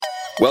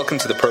Welcome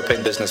to the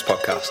Propane Business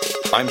Podcast.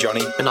 I'm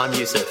Johnny. And I'm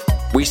Yusuf.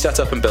 We set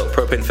up and built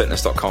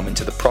propanefitness.com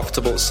into the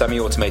profitable,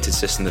 semi-automated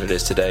system that it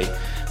is today,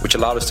 which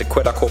allowed us to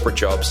quit our corporate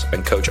jobs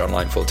and coach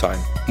online full-time.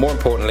 More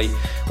importantly,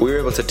 we were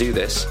able to do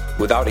this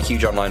without a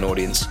huge online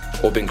audience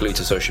or being glued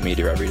to social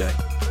media every day.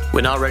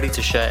 We're now ready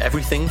to share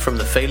everything from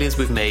the failures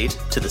we've made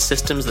to the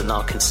systems that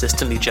now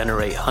consistently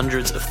generate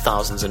hundreds of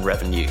thousands in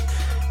revenue.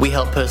 We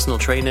help personal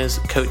trainers,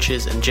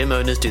 coaches, and gym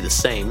owners do the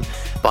same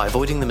by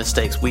avoiding the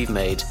mistakes we've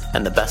made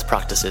and the best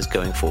practices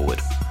going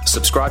forward.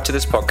 Subscribe to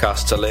this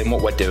podcast to learn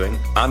what we're doing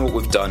and what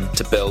we've done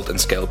to build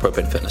and scale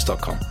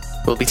propanefitness.com.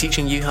 We'll be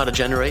teaching you how to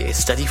generate a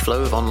steady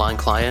flow of online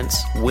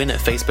clients, win at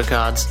Facebook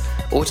ads,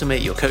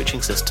 automate your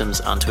coaching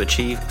systems, and to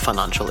achieve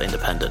financial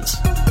independence.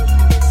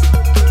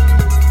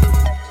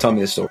 Tell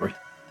me the story.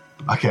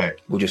 Okay.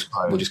 We'll just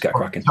get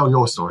cracking. Tell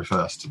your story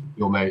first,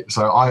 your mate.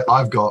 So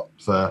I've got,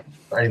 for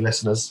any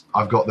listeners,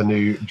 I've got the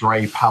new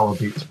Dre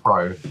Powerbeats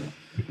Pro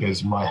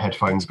because my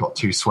headphones got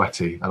too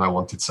sweaty and I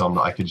wanted some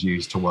that I could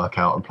use to work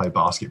out and play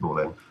basketball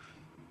in.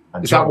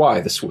 And Is that why?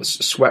 The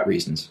sweat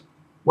reasons?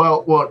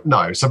 Well,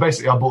 no. So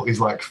basically I bought these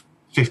like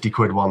 50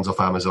 quid ones off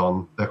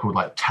Amazon. They're called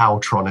like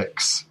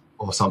Tautronics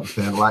or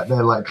something. Like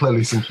they're like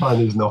clearly some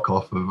Chinese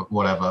knockoff of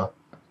whatever.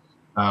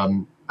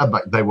 And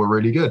they were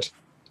really good.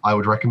 I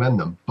would recommend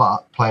them,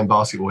 but playing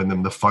basketball in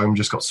them, the foam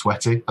just got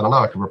sweaty. And I know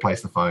I can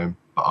replace the foam,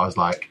 but I was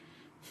like,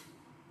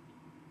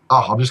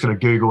 I'm just going to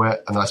Google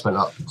it. And then I spent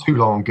too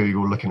long on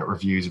Google looking at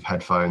reviews of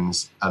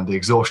headphones, and the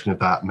exhaustion of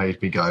that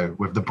made me go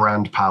with the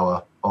brand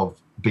power of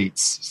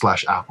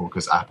Beats/Apple,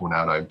 because Apple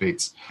now own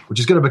Beats, which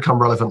is going to become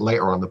relevant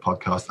later on in the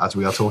podcast as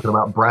we are talking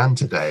about brand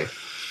today.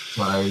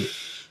 So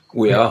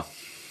we are.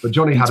 But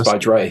Johnny Beats had by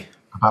Dre.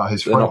 About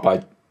his They're not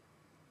by.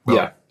 Well,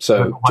 yeah.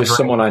 So just Dre.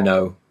 someone I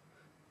know.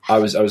 I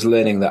was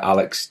learning that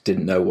Alex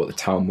didn't know what the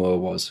Town Moor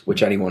was,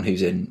 which anyone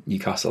who's in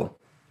Newcastle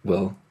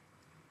will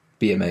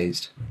be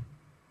amazed.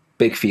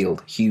 Big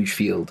field, huge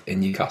field in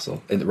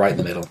Newcastle, right in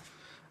the middle.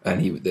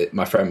 And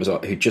my friend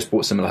who just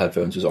bought similar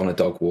headphones, was on a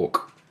dog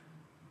walk,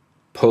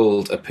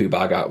 pulled a poo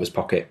bag out of his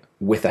pocket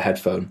with a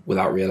headphone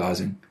without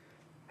realising.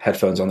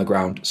 Headphones on the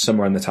ground,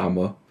 somewhere in the Town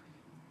Moor.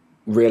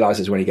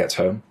 Realises when he gets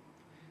home,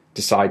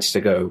 decides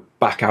to go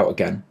back out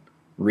again,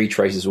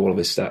 retraces all of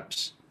his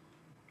steps,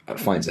 and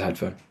finds the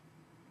headphone.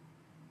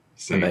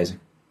 See, amazing.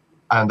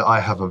 And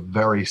I have a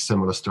very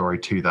similar story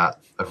to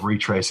that of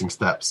retracing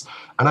steps.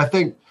 And I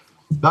think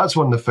that's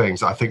one of the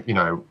things I think,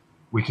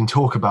 we can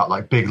talk about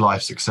like big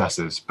life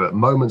successes, but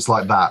moments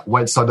like that,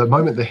 the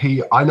moment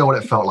that I know what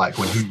it felt like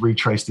when he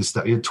retraced his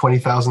steps. He had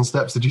 20,000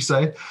 steps, did you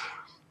say?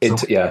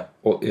 Yeah.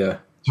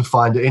 To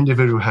find an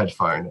individual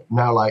headphone.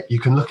 Now, like, you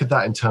can look at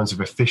that in terms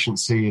of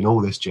efficiency and all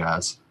this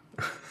jazz.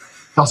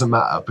 Doesn't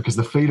matter, because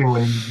the feeling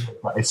when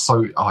it's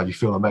so, you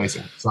feel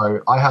amazing.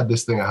 So I had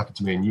this thing that happened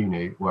to me in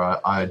uni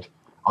where I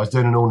was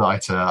doing an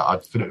all-nighter,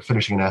 I'd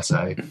finishing an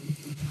essay,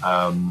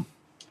 and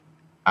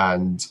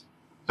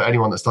for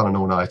anyone that's done an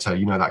all-nighter,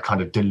 that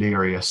kind of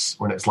delirious,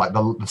 when it's like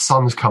the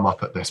sun's come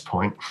up at this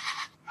point,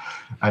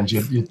 and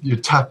you're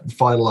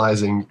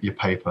finalising your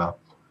paper,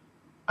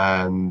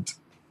 and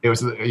it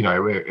was,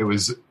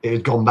 it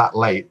had gone that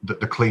late that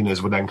the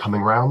cleaners were then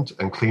coming round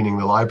and cleaning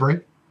the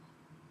library.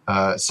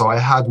 So I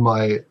had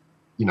my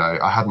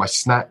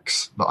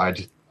snacks that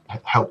I'd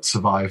helped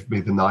survive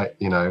me the night,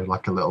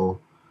 like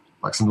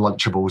some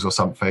Lunchables or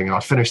something. And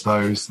I finished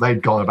those.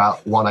 They'd gone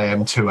about 1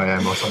 a.m., 2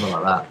 a.m. or something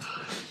like that.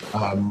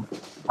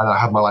 And I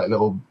had my like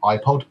little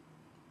iPod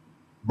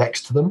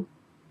next to them.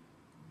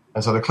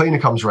 And so the cleaner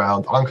comes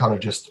around. I'm kind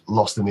of just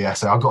lost in the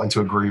essay. I've got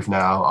into a groove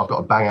now. I've got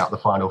to bang out the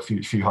final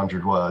few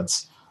hundred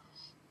words.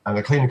 And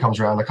the cleaner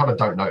comes around. I kind of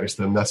don't notice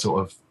them. They're sort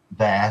of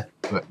there,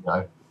 but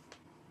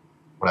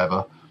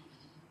whatever.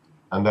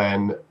 And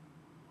then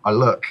I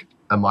look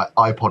and my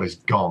iPod is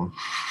gone.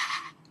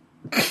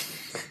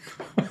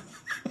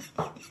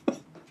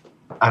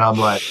 And I'm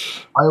like,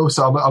 I'm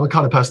a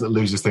kind of person that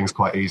loses things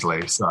quite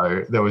easily.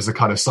 So there was a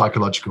kind of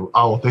psychological,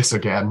 this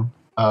again.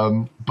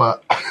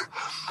 But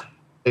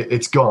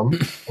it's gone.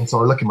 And so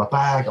I look in my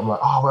bag. I'm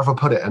like, where have I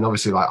put it? And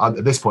obviously, like,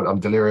 at this point, I'm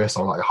delirious.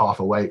 I'm like half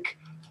awake.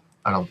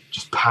 And I'm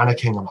just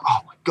panicking. I'm like,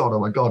 oh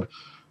my God.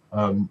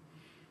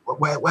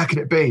 Where could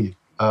it be?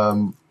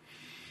 And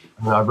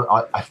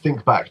I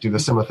think back, do the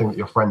similar thing that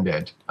your friend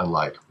did and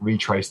like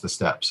retrace the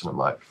steps. And I'm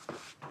like,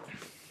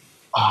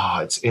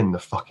 it's in the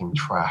fucking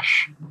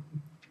trash.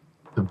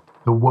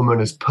 The woman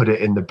has put it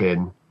in the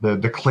bin.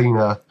 The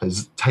cleaner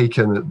has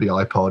taken the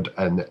iPod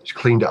and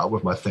cleaned it up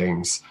with my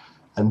things.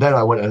 And then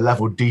I went a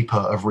level deeper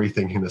of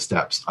rethinking the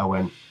steps. I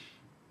went,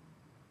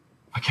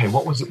 okay,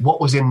 what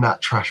was in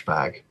that trash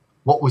bag?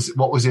 What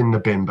was in the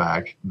bin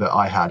bag that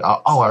I had?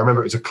 I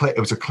remember it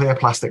was a clear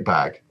plastic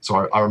bag.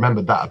 So I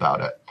remembered that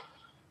about it.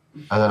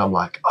 And then I'm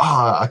like,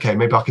 okay,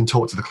 maybe I can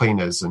talk to the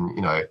cleaners and,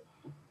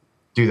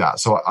 do that.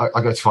 So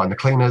I go to find the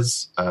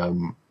cleaners.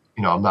 I'm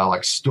now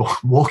like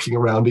walking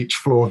around each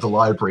floor of the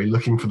library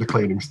looking for the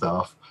cleaning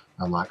staff.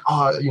 I'm like,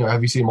 oh,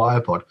 have you seen my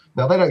iPod?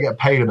 Now, they don't get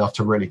paid enough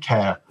to really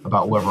care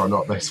about whether or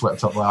not they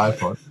swept up my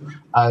iPod.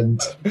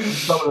 And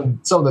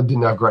some of them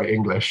didn't have great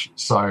English.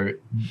 So,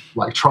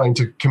 like, trying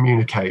to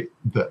communicate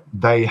that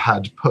they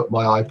had put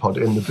my iPod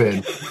in the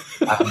bin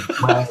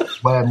and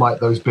where might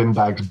those bin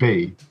bags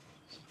be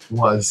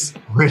was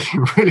really,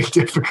 really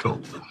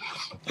difficult.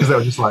 Because they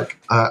were just like,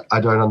 I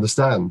don't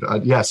understand.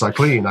 Yes, I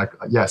clean.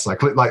 Yes, I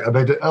clean. Like,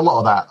 they did a lot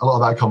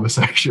of that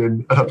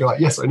conversation. And I'd be like,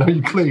 yes, I know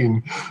you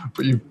clean,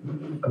 but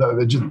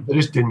they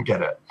just didn't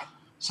get it.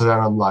 So then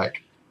I'm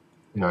like,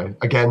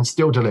 again,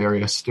 still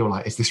delirious, still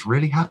like, is this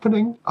really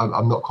happening?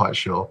 I'm not quite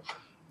sure.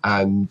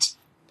 And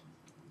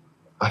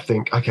I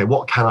think, okay,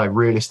 what can I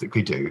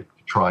realistically do to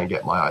try and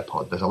get my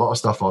iPod? There's a lot of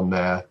stuff on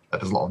there.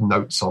 There's a lot of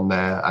notes on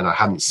there, and I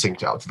hadn't synced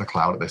it up to the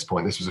cloud at this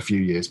point. This was a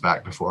few years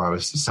back before I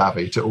was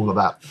savvy to all of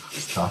that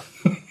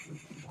stuff.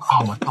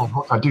 Oh my God,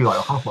 what do I do?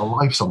 Like, half my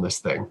life's on this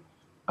thing.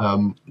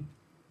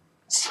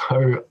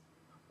 So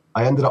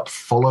I ended up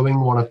following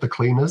one of the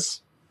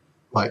cleaners,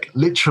 like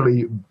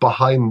literally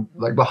behind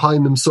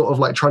them, sort of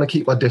like trying to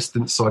keep my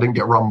distance so I didn't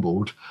get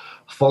rumbled,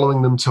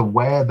 following them to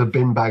where the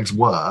bin bags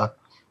were.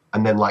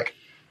 And then like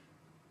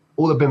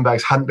all the bin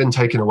bags hadn't been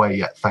taken away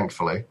yet,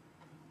 thankfully.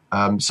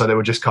 So they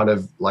were just kind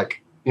of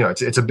like,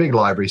 it's a big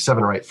library,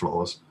 7 or 8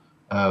 floors.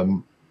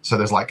 So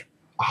there's like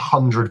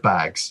 100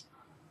 bags.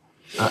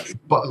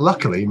 But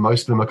luckily,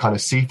 most of them are kind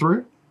of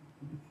see-through.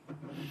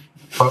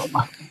 But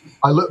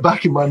I look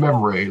back in my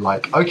memory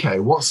like, okay,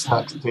 what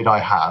snacks did I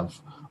have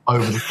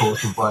over the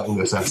course of writing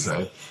this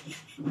essay?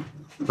 So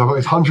I've got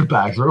these 100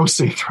 bags, they're all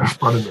see-through in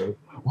front of me.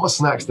 What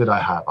snacks did I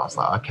have? I was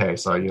like, okay,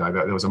 so,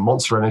 there was a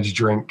Monster Energy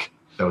drink,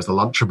 there was the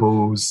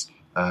Lunchables,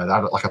 they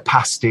had like a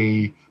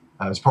pasty.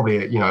 There's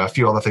probably, a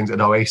few other things.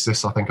 An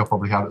Oasis, I think I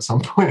probably had at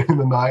some point in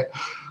the night.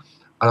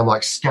 And I'm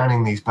like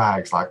scanning these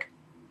bags like,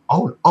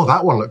 oh,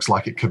 that one looks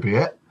like it could be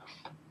it.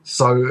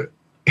 So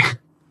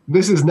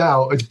this is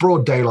now, it's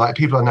broad daylight.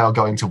 People are now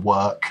going to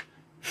work.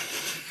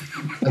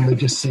 And they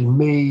just see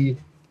me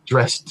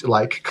dressed,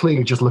 like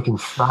clearly just looking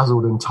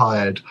frazzled and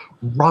tired,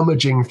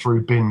 rummaging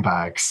through bin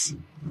bags.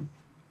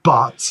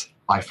 But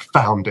I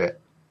found it.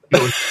 It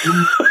was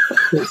in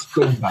this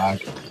bin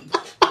bag.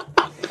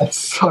 And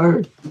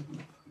so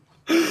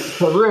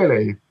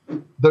really,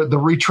 the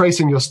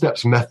retracing your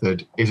steps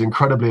method is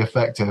incredibly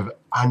effective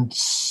and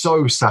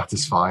so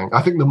satisfying.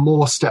 I think the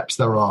more steps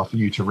there are for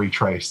you to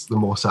retrace, the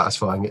more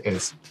satisfying it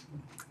is.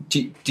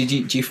 Do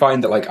you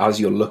find that, like, as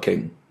you're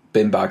looking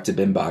bin bag to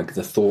bin bag,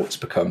 the thoughts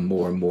become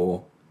more and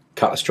more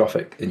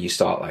catastrophic, and you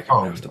start like, I'm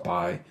going to have to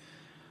buy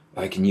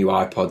like a new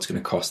iPod's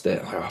going to cost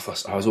it. Like,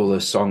 I was all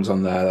those songs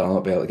on there that I'll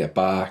not be able to get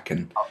back,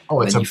 and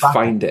then you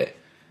find it,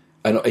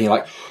 and you're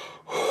like.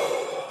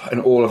 And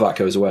all of that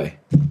goes away.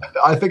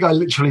 I think I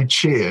literally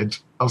cheered.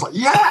 I was like,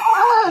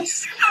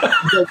 yes!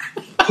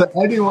 to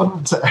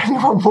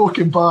anyone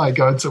walking by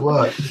going to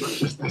work,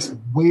 just this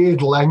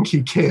weird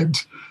lanky kid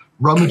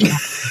rummaging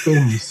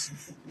bins,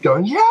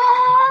 going, yeah!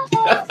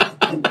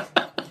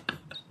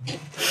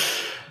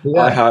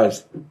 I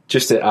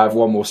have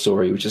one more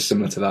story which is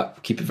similar to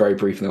that. Keep it very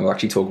brief, and then we'll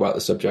actually talk about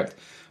the subject.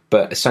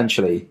 But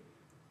essentially,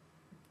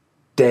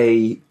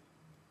 day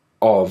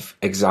of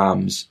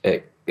exams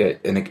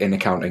in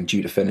accounting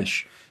due to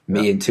finish,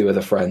 me and 2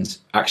 other friends,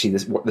 actually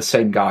the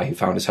same guy who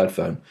found his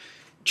headphone,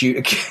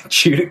 due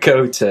to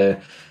go to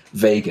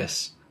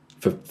Vegas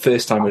for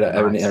first time we'd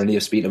ever been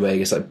to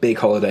Vegas, like big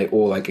holiday,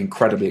 all like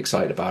incredibly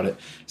excited about it.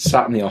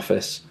 Sat in the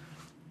office,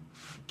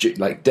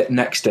 like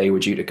next day we're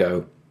due to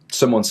go.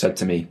 Someone said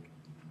to me,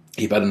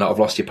 "You better not have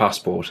lost your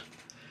passport."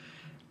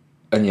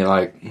 And you're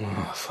like,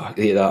 oh, fuck.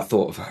 Yeah, that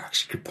thought of,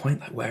 actually, good point.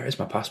 Like, where is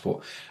my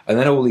passport? And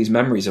then all these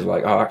memories of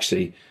like, oh,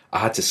 actually, I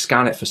had to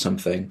scan it for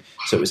something,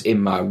 so it was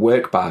in my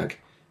work bag.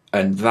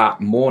 And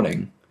that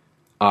morning,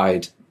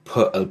 I'd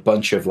put a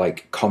bunch of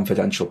like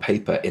confidential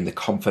paper in the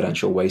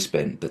confidential waste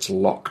bin that's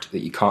locked, that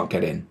you can't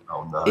get in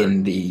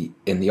in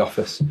the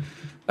office.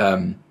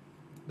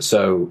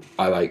 So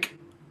I like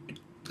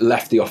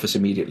left the office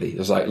immediately. I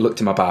was like, looked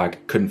in my bag,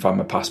 couldn't find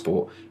my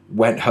passport.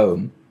 Went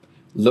home,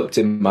 looked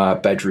in my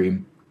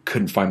bedroom.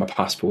 Couldn't find my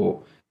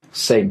passport.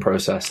 Same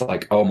process.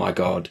 Like, oh my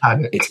God,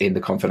 it's in the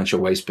confidential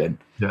waste bin,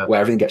 where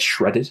everything gets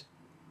shredded.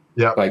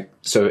 Yeah. Like,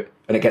 so,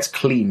 and it gets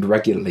cleaned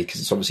regularly because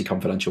it's obviously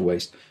confidential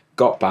waste.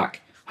 Got back,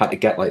 had to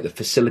get like the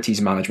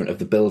facilities management of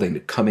the building to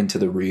come into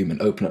the room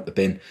and open up the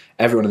bin.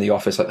 Everyone in the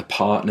office, like the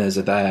partners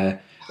are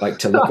there, like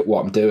to look at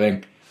what I'm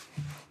doing.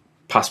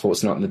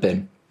 Passport's not in the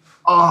bin.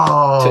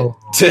 Oh,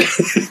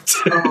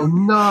 oh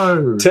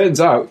no. Turns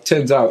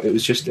out it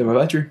was just in my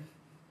bedroom.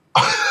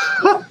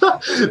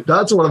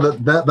 That's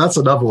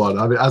another one.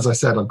 I mean, as I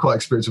said, I'm quite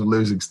experienced with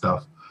losing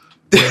stuff.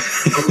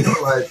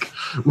 Like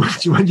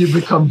when you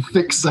become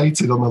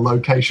fixated on the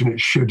location it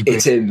should be,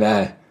 it's in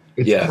there.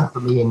 It's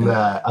definitely in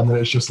there, and then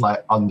it's just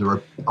like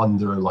under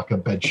like a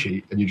bed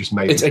sheet, and you just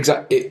made it's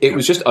exact. It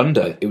was just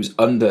under. It was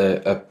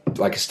under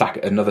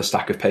another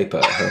stack of paper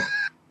at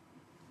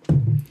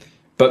home.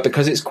 But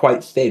because it's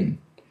quite thin,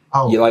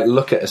 you like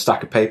look at a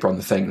stack of paper on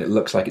the thing, and it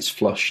looks like it's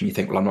flush, and you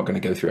think, well, I'm not going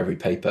to go through every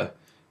paper.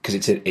 because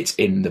it's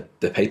in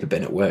the paper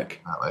bin at work.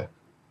 Exactly.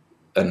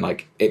 And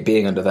like it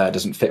being under there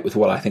doesn't fit with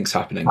what I think's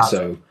happening.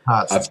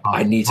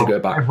 I need to go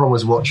back. Everyone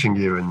was watching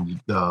you,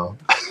 and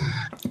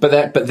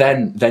But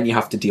then you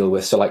have to deal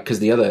with, so like, because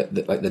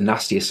the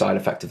nastiest side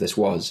effect of this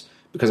was,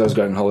 because I was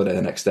going on holiday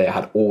the next day, I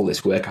had all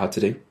this work I had to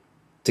do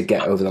to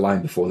get over the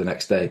line before the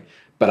next day.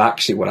 But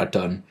actually what I'd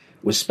done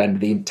was spend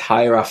the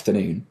entire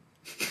afternoon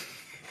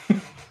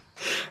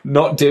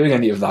not doing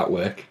any of that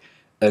work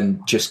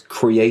and just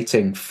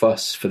creating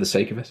fuss for the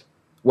sake of it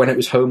when it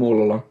was home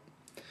all along.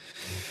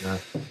 Yeah.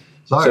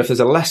 So if there's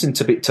a lesson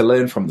to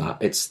learn from that,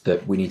 it's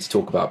that we need to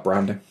talk about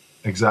branding.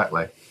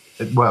 Exactly.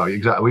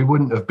 Exactly. We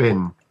wouldn't have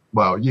been,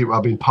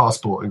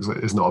 Passport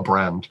is not a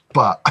brand,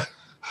 but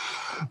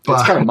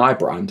it's kind of my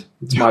brand.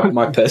 It's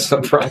my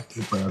personal brand.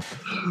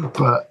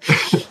 But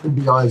in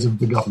the eyes of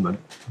the government.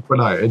 But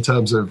no, in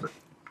terms of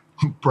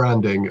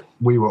branding,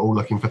 we were all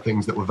looking for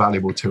things that were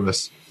valuable to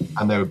us,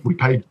 and we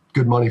paid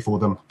good money for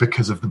them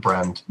because of the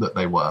brand that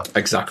they were.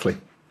 Exactly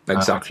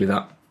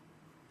that.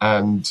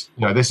 And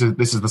this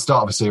is the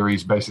start of a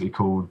series basically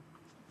called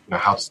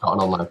How to Start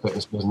an Online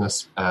Fitness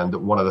Business. And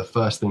one of the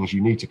first things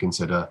you need to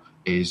consider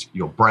is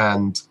your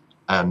brand,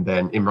 and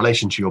then in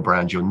relation to your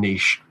brand, your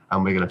niche.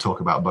 And we're going to talk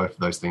about both of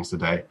those things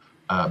today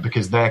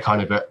because they're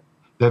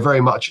very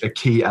much a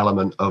key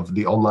element of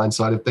the online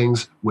side of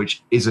things,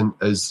 which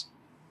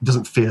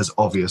doesn't feel as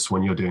obvious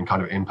when you're doing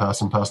kind of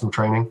in-person personal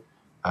training.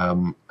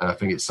 And I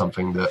think it's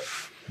something that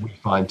we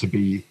find to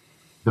be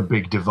the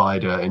big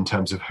divider in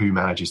terms of who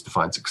manages to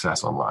find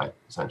success online,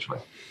 essentially.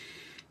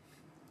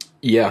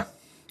 Yeah.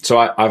 So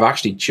I've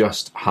actually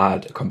just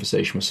had a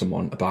conversation with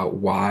someone about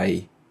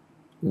why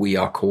we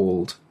are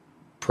called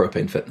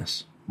Propane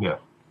Fitness. Yeah.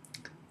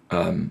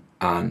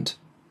 And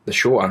the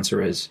short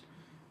answer is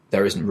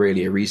there isn't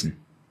really a reason,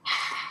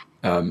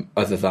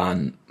 other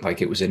than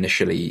like it was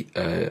initially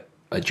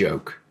a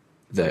joke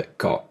that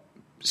got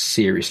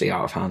seriously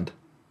out of hand.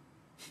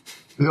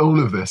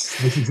 All of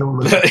this is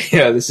all.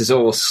 Yeah, this is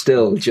all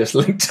still just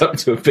linked up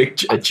to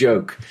a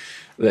joke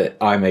that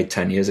I made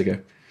 10 years ago.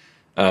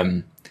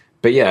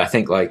 But yeah, I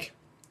think like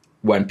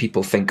when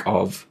people think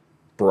of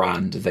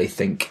brand, they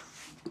think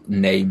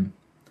name,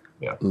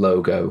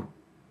 logo,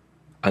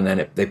 and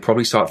then they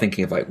probably start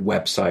thinking of like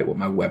website, what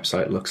my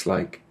website looks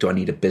like. Do I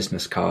need a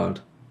business card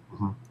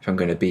if I'm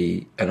going to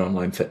be an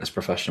online fitness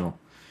professional?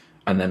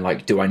 And then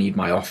like, do I need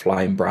my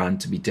offline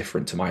brand to be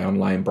different to my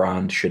online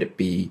brand? Should it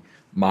be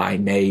my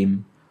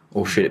name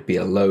or should it be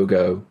a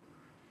logo?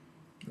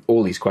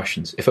 All these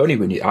questions. If only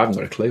we knew. I haven't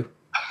got a clue.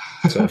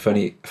 So if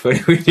only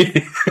we knew.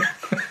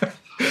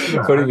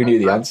 If only we knew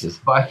the answers.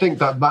 But I think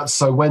that's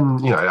so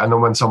when, and then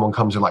when someone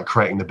comes to like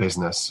creating the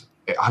business,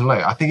 I don't know,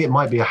 I think it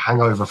might be a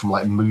hangover from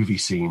like movie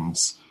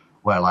scenes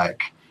where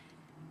like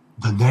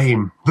the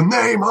name,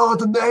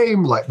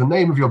 like the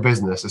name of your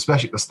business,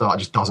 especially at the start,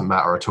 just doesn't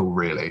matter at all,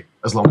 really,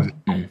 as long as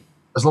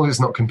it's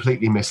not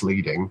completely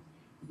misleading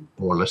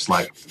or just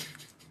like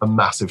a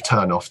massive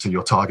turn off to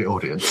your target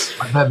audience.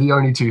 Like they're the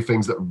only two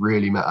things that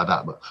really matter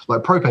that much.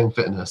 Like Propane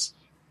Fitness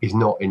is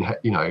not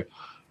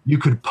you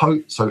could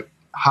post, so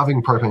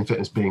having Propane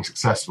Fitness being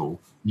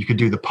successful, you could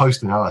do the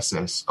post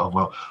analysis of,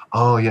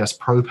 oh yes,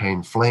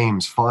 propane,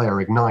 flames,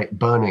 fire, ignite,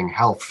 burning,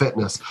 health,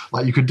 fitness.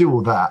 Like you could do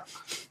all that.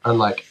 And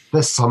like,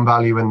 there's some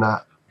value in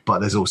that, but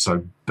there's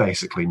also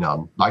basically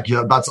none. Like,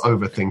 that's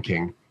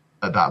overthinking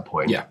at that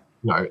point. Yeah.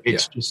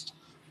 It's just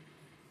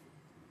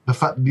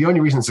the only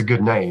reason it's a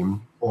good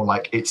name, or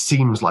like it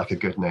seems like a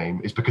good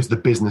name, is because the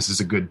business is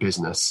a good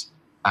business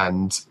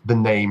and the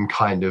name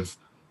kind of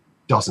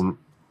doesn't,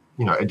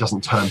 it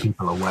doesn't turn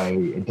people away.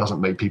 It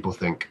doesn't make people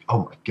think,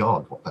 oh my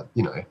God, what that,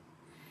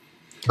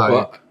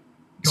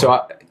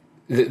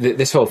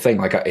 this whole thing,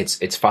 like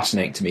it's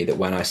fascinating to me that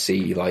when I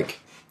see like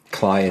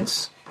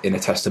clients in a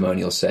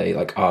testimonial say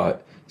like,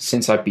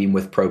 since I've been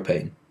with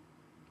Propane,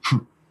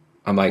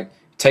 I'm like,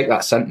 take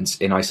that sentence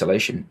in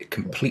isolation,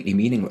 completely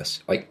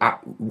meaningless. Like,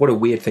 what a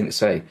weird thing to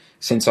say.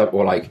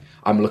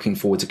 I'm looking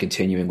forward to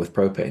continuing with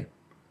Propane.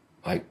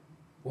 Like,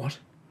 what?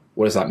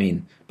 What does that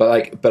mean?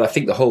 But I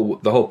think the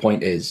whole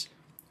point is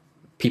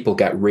people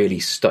get really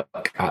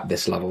stuck at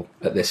this level,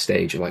 at this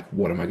stage of like,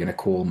 what am I going to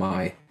call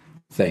my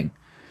thing?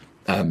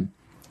 And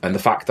the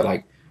fact that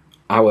like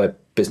our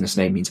business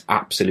name means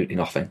absolutely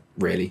nothing,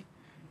 really.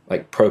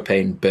 Like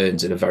propane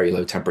burns at a very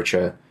low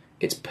temperature.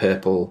 It's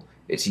purple.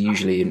 It's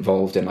usually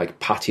involved in like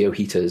patio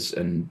heaters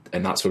and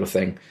that sort of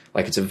thing.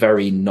 Like it's a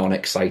very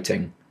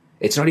non-exciting.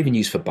 It's not even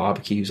used for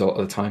barbecues all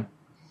the time.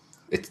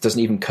 It doesn't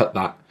even cut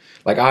that.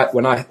 Like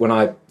when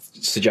I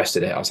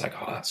suggested it, I was like,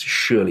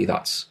 surely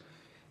that's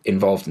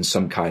involved in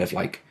some kind of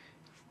like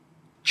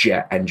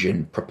jet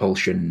engine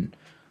propulsion,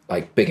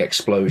 like big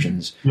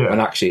explosions. Yeah. And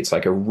actually it's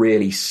like a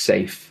really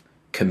safe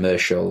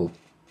commercial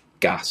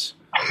gas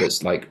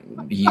that's like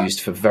used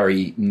for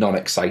very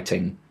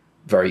non-exciting,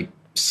 very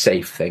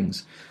safe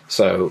things.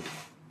 So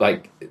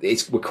like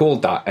we're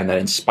called that, and then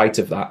in spite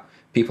of that,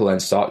 people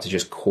start to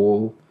just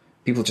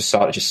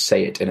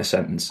say it in a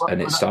sentence,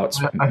 and it starts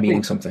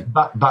meaning something.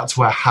 That's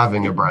where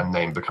having a brand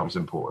name becomes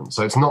important.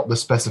 So it's not the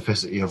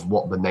specificity of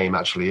what the name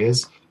actually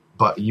is.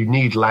 but you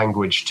need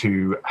language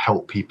to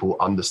help people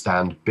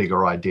understand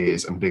bigger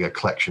ideas and bigger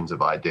collections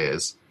of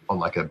ideas on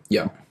like a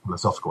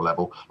philosophical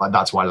level. Like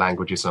that's why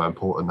language is so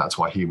important. That's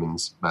why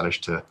humans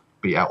managed to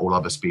beat out all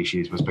other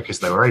species, was because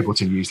they were able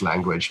to use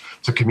language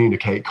to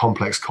communicate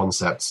complex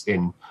concepts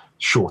in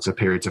shorter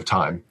periods of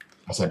time,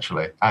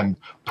 essentially. And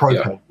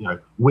propane,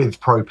 with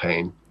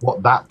propane,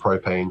 what that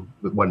propane,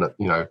 when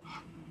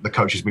the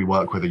coaches we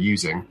work with are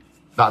using,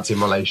 that's in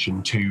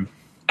relation to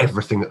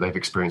everything that they've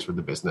experienced with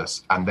the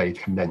business, and they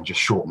can then just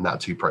shorten that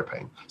to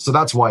propane. So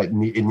that's why it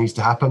needs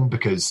to happen,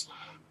 because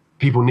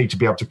people need to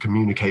be able to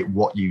communicate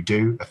what you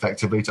do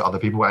effectively to other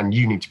people, and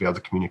you need to be able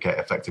to communicate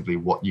effectively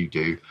what you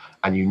do,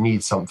 and you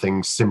need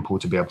something simple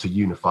to be able to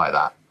unify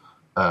that.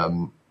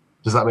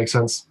 Does that make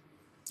sense?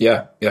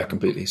 Yeah,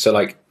 completely. So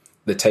like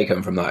the take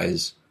home from that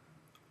is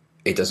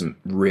it doesn't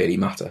really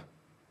matter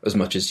as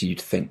much as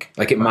you'd think.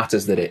 Like it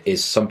matters that it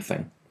is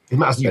something. It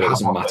matters that it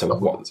doesn't matter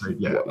what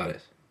that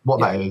is.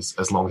 That is,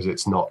 as long as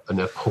it's not an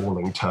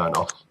appalling turn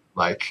off.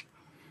 Like,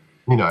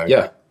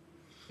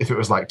 if it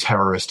was like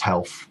terrorist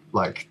health,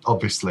 like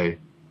obviously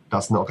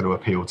that's not going to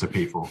appeal to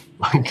people.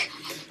 Like,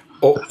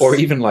 or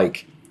even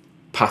like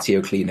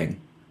patio cleaning.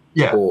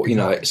 Yeah. Or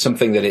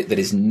something that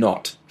is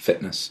not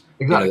fitness.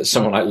 Exactly. That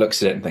someone like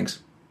looks at it and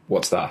thinks,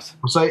 what's that?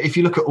 So if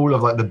you look at all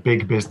of like the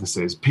big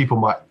businesses, people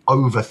might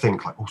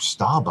overthink like,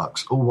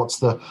 Starbucks. What's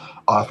the?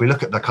 If we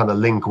look at the kind of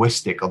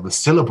linguistic of the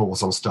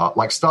syllables on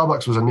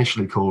Starbucks was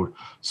initially called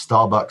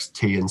Starbucks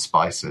Tea and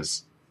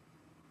Spices.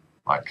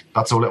 Like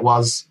that's all it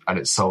was, and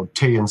it sold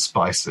tea and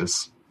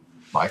spices.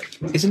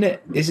 Like, isn't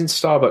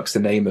Starbucks the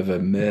name of a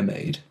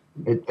mermaid?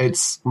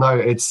 It's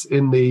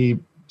in the.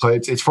 So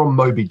it's from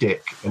Moby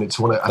Dick, and it's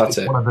one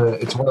of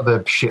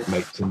the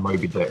shipmates in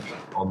Moby Dick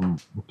on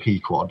the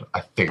Pequod,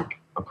 I think.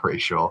 I'm pretty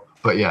sure.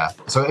 But yeah,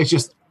 so it's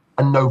just,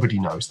 and nobody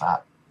knows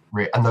that,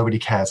 and nobody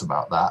cares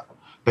about that.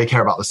 They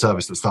care about the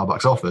service that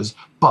Starbucks offers,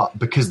 but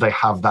because they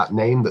have that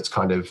name that's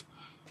kind of,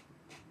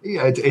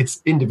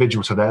 it's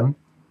individual to them,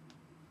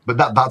 but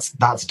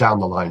that's down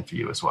the line for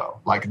you as well.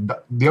 Like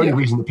the only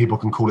reason that people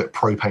can call it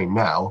propane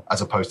now,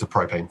 as opposed to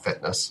propane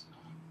fitness,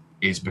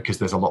 is because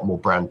there's a lot more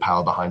brand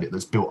power behind it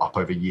that's built up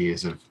over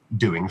years of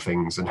doing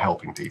things and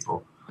helping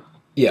people.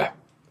 Yeah,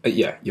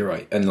 you're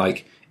right. And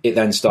like it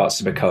then starts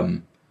to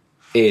become,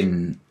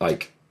 in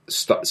like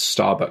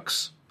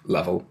Starbucks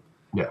level,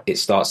 it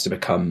starts to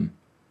become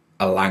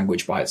a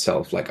language by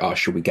itself. Like,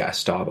 should we get a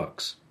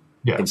Starbucks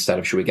instead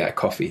of should we get a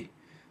coffee?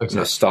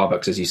 Exactly.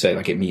 Starbucks, as you say,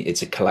 like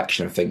it's a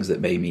collection of things that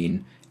may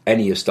mean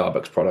any of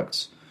Starbucks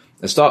products.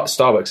 And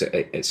Starbucks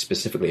it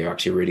specifically are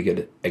actually a really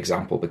good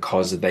example,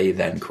 because they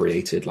then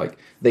created, like,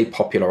 they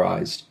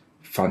popularized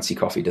fancy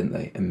coffee, didn't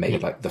they? And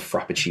made like the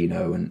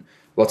Frappuccino and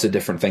lots of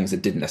different things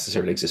that didn't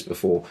necessarily exist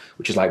before,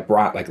 which is like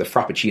like the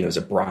Frappuccino is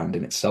a brand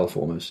in itself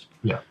almost.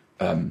 Yeah.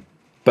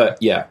 But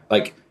yeah,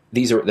 like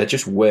they're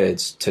just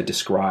words to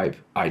describe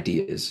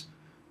ideas.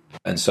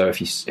 And so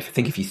if you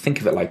think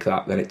of it like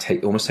that, then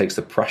it almost takes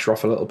the pressure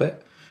off a little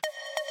bit.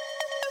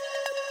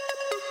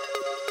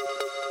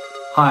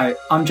 Hi,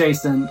 I'm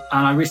Jason,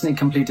 and I recently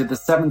completed the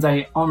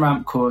 7-day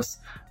on-ramp course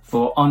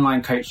for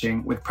online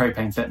coaching with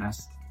Propane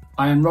Fitness.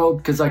 I enrolled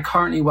because I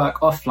currently work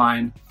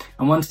offline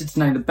and wanted to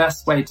know the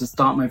best way to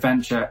start my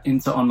venture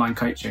into online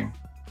coaching.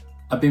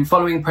 I've been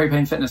following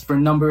Propane Fitness for a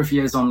number of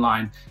years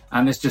online,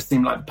 and this just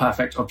seemed like the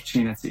perfect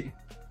opportunity.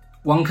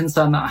 One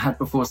concern that I had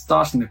before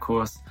starting the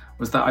course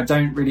was that I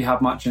don't really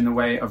have much in the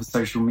way of a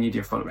social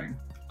media following.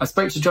 I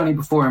spoke to Johnny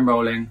before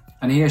enrolling,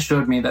 and he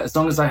assured me that as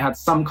long as I had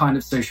some kind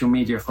of social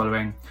media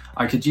following,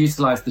 I could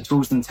utilize the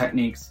tools and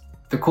techniques.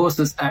 The course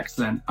was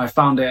excellent. I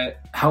found it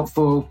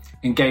helpful,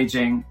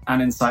 engaging,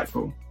 and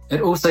insightful.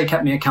 It also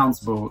kept me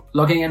accountable,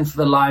 logging in for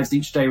the lives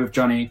each day with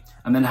Johnny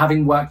and then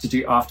having work to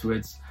do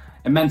afterwards.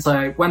 It meant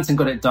I went and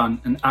got it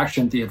done and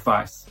actioned the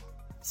advice.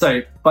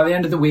 So by the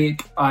end of the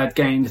week, I had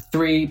gained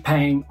 3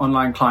 paying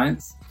online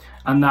clients,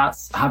 and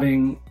that's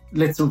having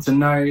little to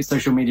no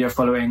social media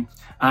following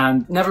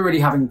and never really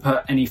having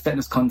put any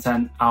fitness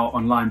content out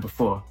online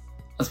before.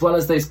 As well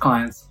as those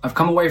clients, I've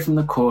come away from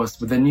the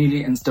course with a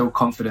newly instilled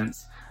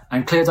confidence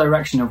and clear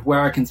direction of where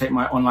I can take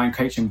my online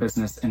coaching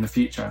business in the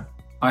future.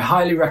 I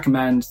highly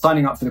recommend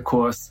signing up for the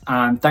course,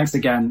 and thanks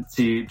again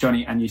to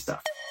Johnny and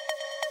Yusuf.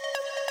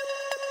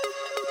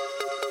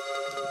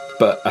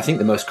 But I think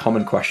the most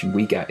common question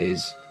we get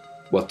is,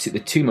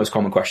 the 2 most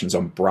common questions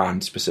on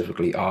brand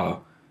specifically are,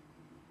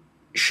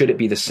 should it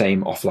be the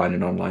same offline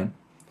and online?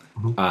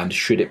 Mm-hmm. And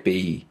should it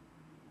be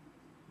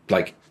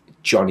like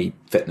Johnny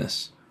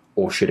Fitness,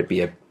 or should it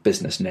be a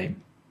business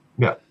name?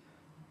 Yeah.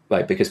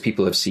 Like, because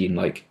people have seen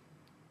like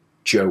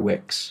Joe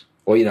Wicks,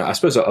 or, I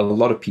suppose a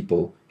lot of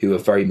people who are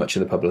very much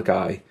in the public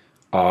eye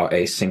are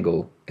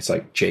it's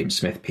like James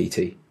Smith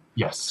PT.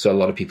 Yes. So a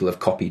lot of people have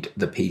copied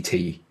the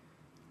PT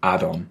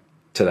add-on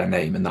to their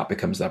name, and that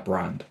becomes their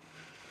brand.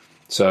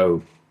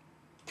 So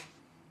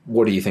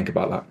what do you think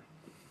about that?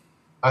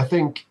 I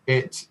think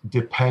it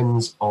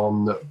depends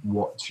on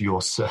what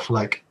you're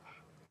like.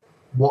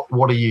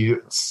 What are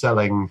you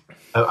selling,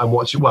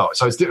 and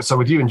so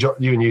with you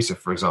and Yusuf,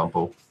 for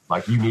example,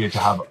 like you needed to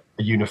have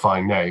a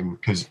unifying name,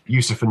 because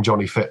Yusuf and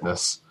Johnny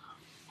Fitness,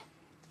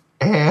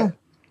 you know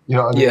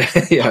what I mean?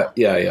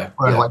 Yeah.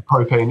 Whereas like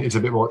Propane is a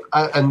bit more,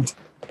 and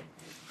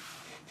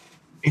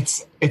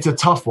it's a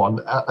tough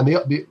one. And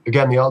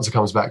the answer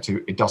comes back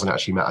to, it doesn't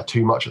actually matter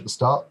too much at the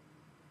start.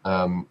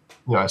 You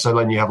know, so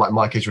then you have like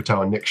Mike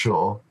Israel and Nick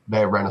Shaw,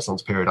 they're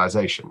Renaissance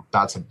Periodization.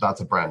 That's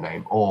a brand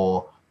name.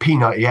 Or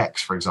P90X,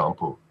 for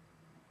example.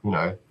 You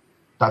know,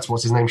 that's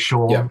what's his name,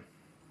 Sean. Yeah.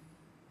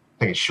 I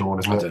think it's Sean,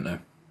 isn't it? I don't know.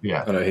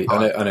 Yeah, I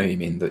know who you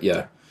mean, but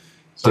yeah,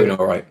 so, doing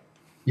all right.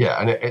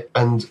 Yeah,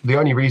 and the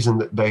only reason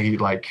that they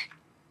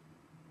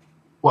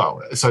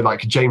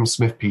James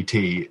Smith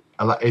PT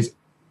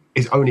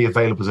is only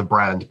available as a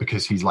brand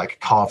because he's like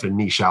carved a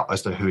niche out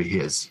as to who he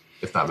is,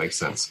 if that makes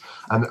sense.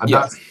 And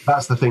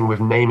that's the thing with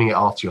naming it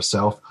after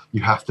yourself.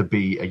 You have to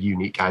be a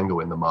unique angle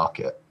in the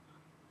market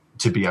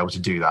to be able to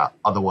do that.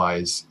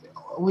 Otherwise,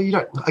 well, you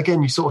don't.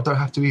 Again, you sort of don't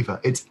have to either.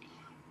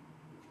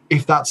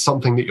 If that's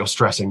something that you're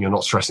stressing, you're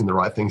not stressing the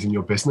right things in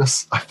your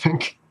business, I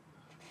think.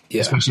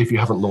 Yeah. Especially if you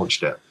haven't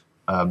launched it.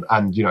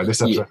 And you know,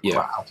 this episode is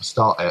about how to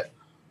start it.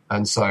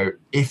 And so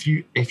if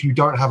you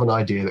don't have an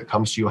idea that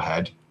comes to your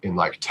head in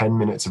like 10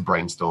 minutes of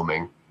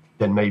brainstorming,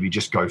 then maybe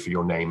just go for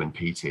your name and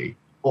PT.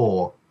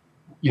 Or,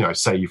 you know,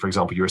 say for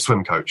example, you're a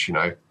swim coach, you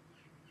know,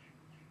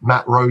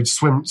 Matt Rhodes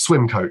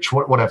swim coach,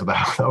 whatever the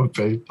hell that would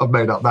be. I've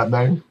made up that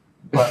name.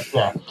 But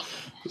yeah.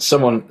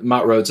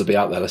 Matt Rhodes will be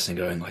out there listening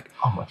going like,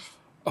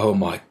 oh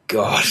my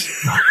God.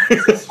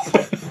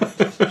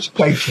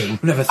 Shaking.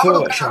 I've never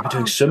thought I should be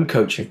doing swim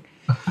coaching.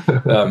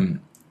 I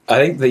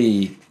think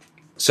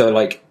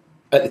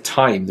at the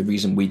time, the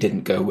reason we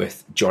didn't go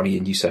with Johnny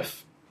and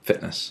Yusuf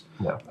Fitness,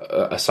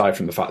 aside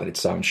from the fact that it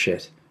sounds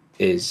shit,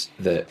 is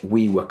that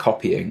we were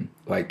copying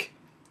like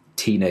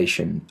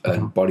T-Nation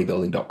and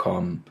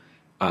bodybuilding.com,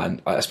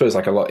 and I suppose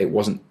like a lot, it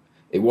wasn't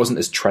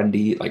as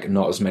trendy, like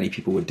not as many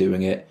people were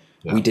doing it.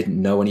 Yeah. We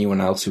didn't know anyone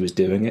else who was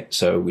doing it,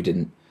 so we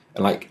didn't,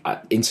 and like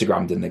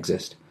Instagram didn't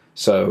exist,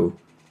 so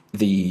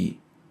the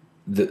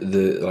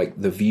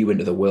view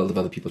into the world of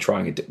other people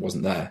trying it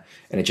wasn't there,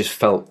 and it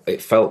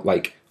felt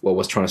like, well,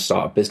 we're trying to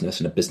start a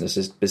business, and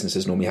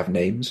businesses normally have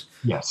names.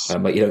 Yes.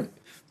 Like, you know,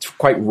 it's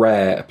quite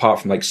rare, apart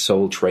from like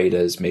sole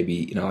traders, maybe,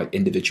 you know, like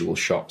individual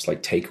shops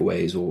like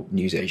takeaways or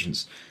news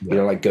agents. You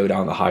know, like go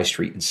down the high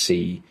street and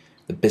see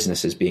the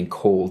businesses being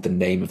called the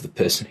name of the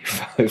person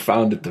who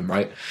founded them,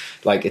 right?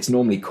 Like it's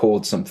normally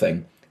called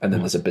something, and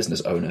then there's a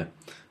business owner.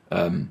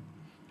 And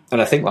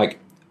I think like,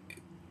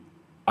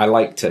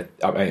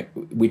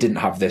 we didn't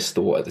have this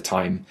thought at the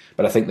time,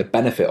 but I think the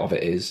benefit of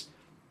it is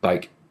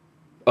like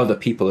other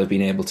people have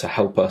been able to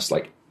help us.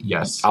 Like,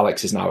 yes,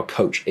 Alex is now a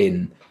coach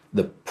in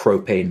the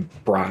Propane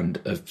brand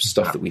of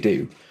stuff that we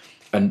do,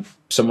 and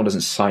someone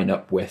doesn't sign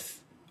up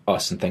with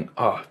us and think,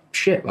 oh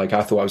shit, like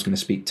I thought I was going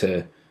to speak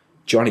to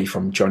Johnny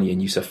from Johnny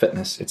and Yusuf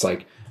Fitness. It's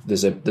like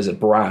there's a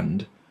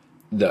brand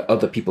that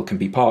other people can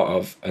be part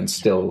of and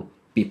still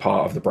be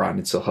part of the brand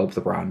and still help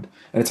the brand,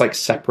 and it's like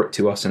separate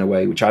to us in a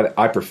way, which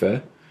I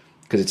prefer,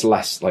 because it's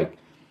less like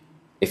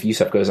if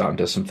Yusuf goes out and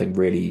does something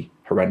really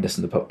horrendous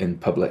in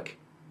public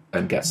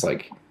and gets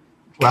like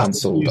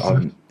cancelled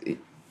on,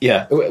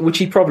 which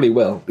he probably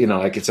will, you know,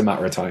 like it's a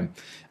matter of time.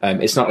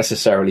 It's not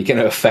necessarily going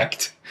to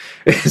affect.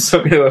 It's not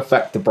going to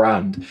affect the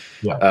brand.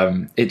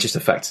 Yeah. It just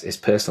affects his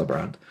personal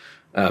brand.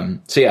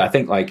 So yeah, I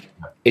think like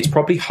it's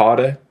probably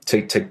harder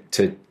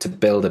to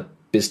build a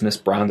business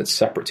brand that's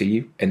separate to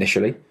you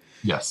initially.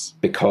 Yes.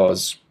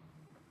 Because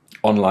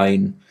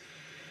online,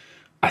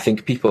 I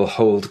think people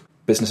hold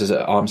businesses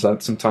at arm's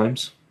length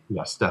sometimes.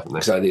 Yes,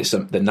 definitely. Because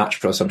the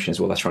natural assumption is,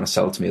 well, they're trying to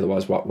sell to me.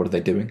 Otherwise, what are they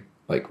doing?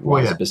 Like,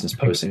 why is a business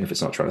posting if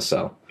it's not trying to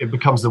sell? It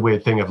becomes the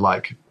weird thing of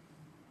like,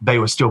 they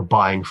were still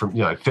buying from,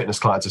 you know, fitness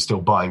clients are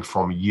still buying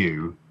from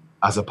you,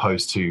 as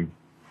opposed to, you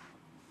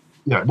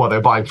know, well,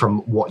 they're buying from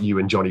what you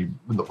and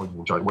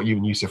what you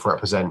and Yusuf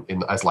represent in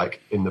the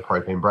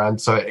Propane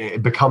brand. So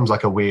it becomes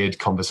like a weird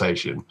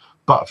conversation.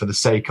 But for the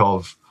sake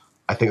of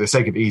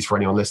ease for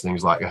anyone listening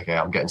who's like, okay,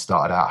 I'm getting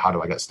started out. How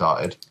do I get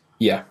started?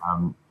 Yeah.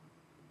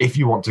 If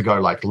you want to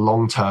go like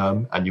long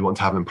term and you want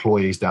to have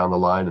employees down the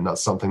line, and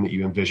that's something that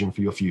you envision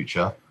for your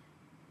future,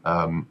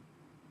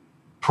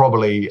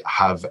 probably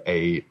have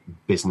a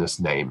business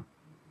name.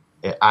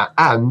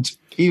 And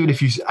even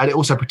if it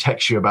also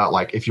protects you about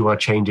like if you want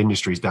to change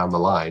industries down the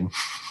line,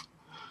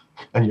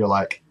 and you're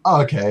like,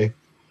 oh, okay,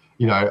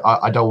 you know,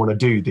 I don't want to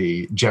do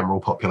the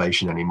general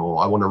population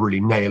anymore. I want to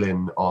really nail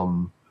in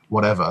on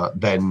whatever.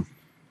 Then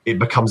it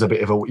becomes a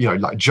bit of a, you know,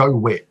 like Joe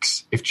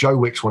Wicks. If Joe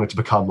Wicks wanted to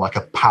become like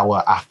a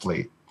power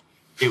athlete,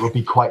 it would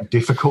be quite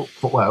difficult.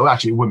 Well,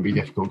 actually, it wouldn't be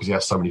difficult because he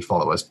has so many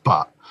followers.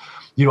 But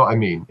you know what I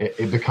mean?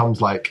 It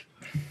becomes like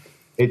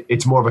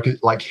it's more of a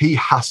like he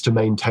has to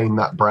maintain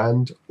that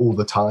brand all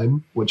the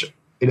time, which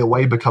in a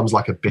way becomes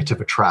like a bit of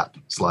a trap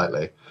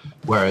slightly.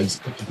 Whereas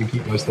if you can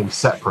keep those things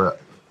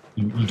separate,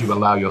 you do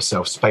allow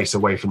yourself space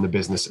away from the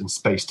business and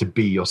space to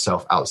be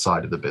yourself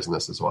outside of the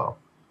business as well.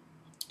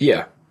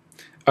 Yeah.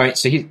 All right.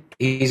 So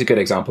he's a good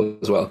example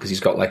as well, because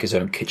he's got like his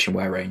own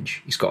kitchenware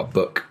range. He's got a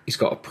book. He's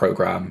got a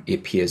program. He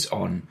appears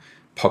on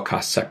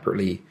podcasts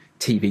separately,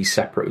 TV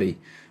separately.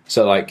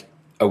 So like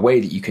a way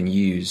that you can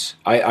use,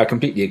 I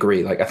completely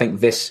agree. Like I think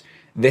this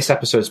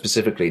episode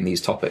specifically in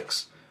these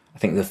topics, I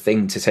think the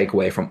thing to take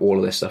away from all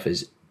of this stuff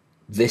is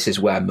this is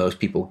where most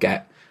people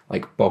get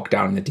like bogged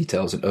down in the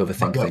details and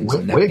overthink things.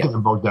 We're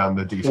getting bogged down in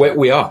the details.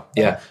 We are,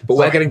 yeah. But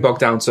we're getting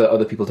bogged down so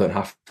other people don't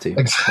have to.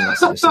 Exactly. And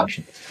that's the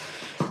distinction.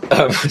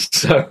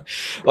 So,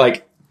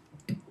 like,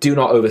 do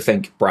not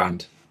overthink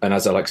brand. And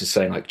as Alex is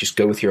saying, like, just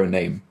go with your own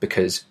name,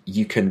 because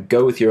you can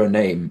go with your own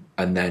name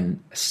and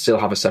then still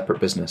have a separate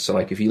business. So,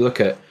 like, if you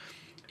look at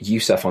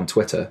Youssef on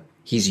Twitter,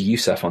 he's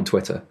Youssef on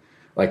Twitter.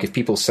 Like, if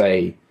people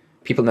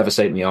never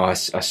say to me, oh, I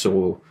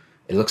saw...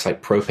 It looks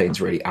like Propane's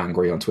really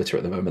angry on Twitter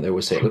at the moment. They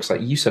always say it looks like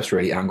Youssef's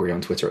really angry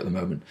on Twitter at the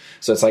moment.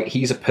 So it's like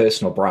he's a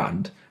personal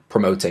brand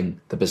promoting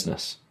the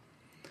business,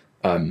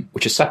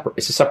 which is separate.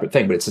 It's a separate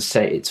thing, but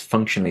it's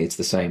functionally it's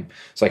the same.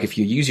 So like if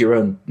you use your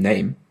own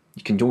name,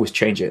 you can always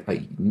change it.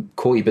 Like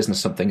call your business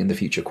something in the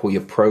future, call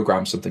your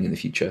program something in the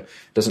future.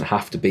 It doesn't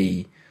have to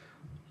be,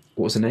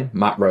 what was the name?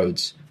 Matt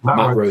Rhodes.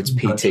 Matt Rhodes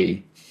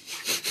PT.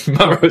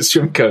 Matt Rhodes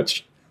Swim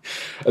Coach.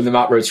 And the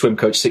Matt Rhodes Swim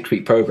Coach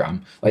 6-week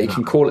program. Like you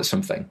can call it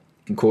something.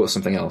 You can call it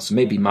something else.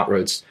 Maybe Matt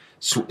Rhodes'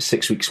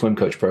 6-week swim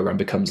coach program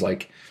becomes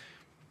like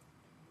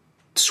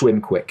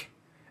Swim Quick,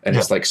 and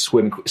it's like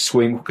Swim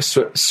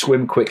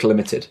Quick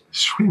Limited.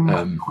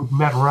 Swim Quick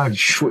Matt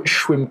Rhodes.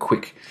 Swim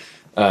Quick.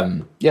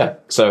 Yeah.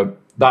 So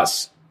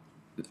that's,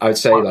 I would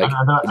say, like,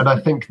 and I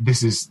think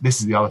this is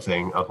the other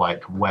thing of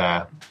like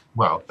where,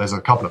 well, there's a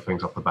couple of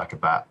things off the back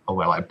of that, or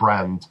where like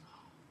brand.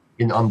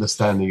 In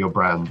understanding your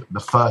brand, the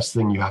first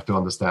thing you have to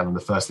understand, and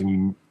the first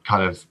thing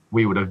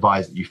we would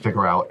advise that you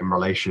figure out in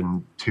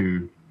relation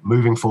to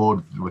moving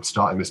forward with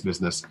starting this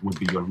business would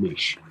be your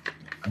niche.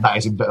 And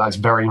that's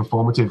very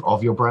informative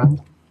of your brand.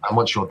 And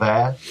once you're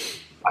there,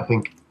 I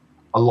think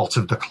a lot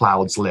of the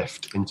clouds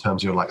lift in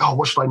terms of you're like, oh,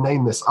 what should I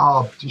name this?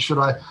 Oh, should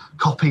I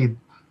copy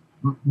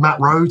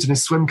Matt Rhodes and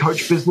his swim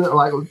coach business?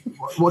 Like,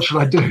 what should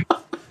I do?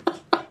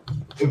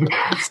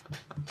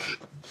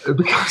 It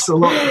becomes a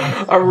lot.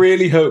 I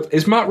really hope.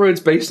 Is Matt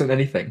Rhodes based on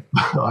anything?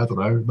 I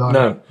don't know.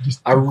 No.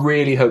 I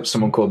really hope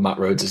someone called Matt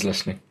Rhodes is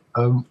listening.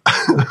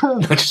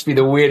 That'd just be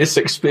the weirdest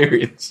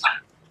experience.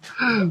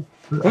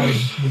 But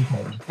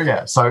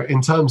yeah. So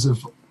in terms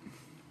of,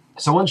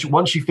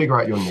 once you figure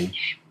out your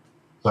niche,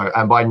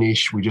 and by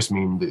niche we just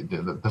mean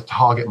the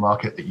target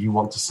market that you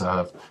want to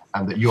serve,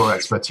 and that your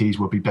expertise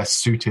will be best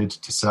suited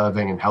to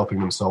serving and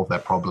helping them solve their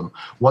problem.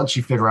 Once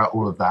you figure out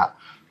all of that,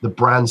 the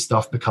brand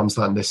stuff becomes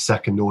like this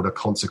second order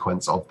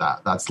consequence of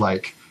that. That's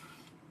like,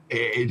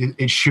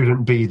 it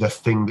shouldn't be the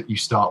thing that you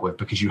start with,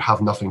 because you have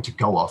nothing to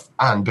go off,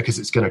 and because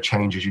it's going to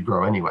change as you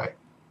grow anyway.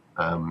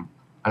 And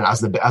as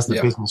the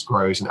business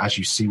grows, and as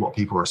you see what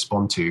people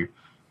respond to,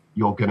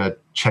 you're going to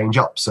change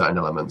up certain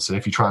elements. And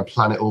if you try and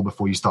plan it all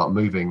before you start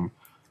moving,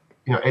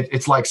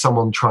 it's like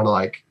someone trying to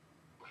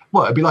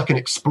it'd be like an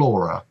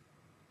explorer.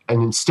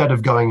 And instead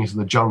of going into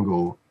the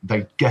jungle,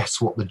 they guess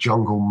what the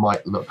jungle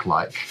might look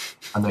like.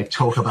 And they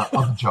talk about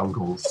other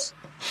jungles.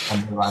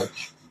 And they're like,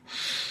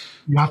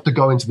 you have to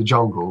go into the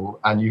jungle,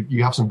 and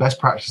you have some best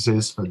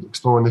practices for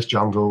exploring this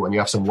jungle, and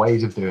you have some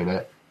ways of doing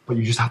it, but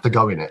you just have to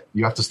go in it.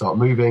 You have to start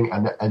moving,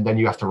 and then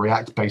you have to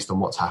react based on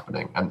what's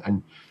happening.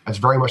 And it's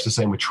very much the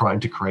same with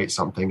trying to create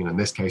something. And in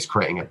this case,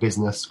 creating a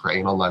business,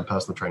 creating an online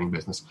personal training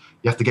business.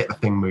 You have to get the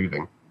thing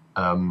moving.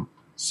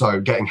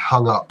 So getting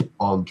hung up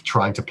on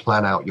trying to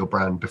plan out your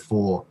brand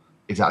before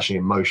it's actually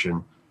in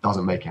motion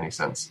doesn't make any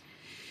sense.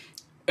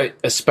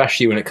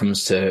 Especially when it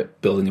comes to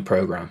building a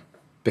program,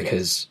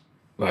 because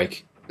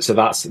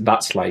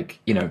that's like,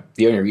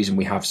 the only reason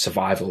we have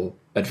survival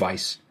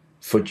advice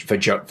for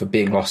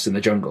being lost in the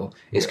jungle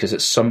is because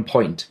at some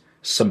point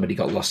somebody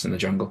got lost in the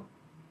jungle.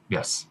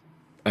 Yes.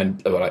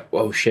 And they were like,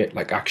 oh shit,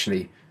 like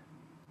actually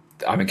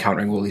I'm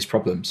encountering all these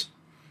problems.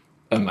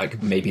 And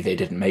like maybe they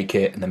didn't make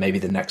it, and then maybe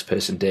the next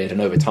person did, and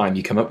over time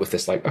you come up with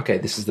this like, okay,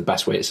 this is the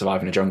best way to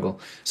survive in a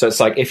jungle. So it's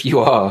like if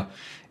you're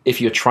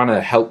trying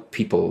to help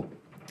people,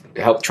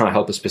 trying to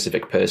help a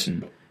specific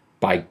person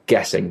by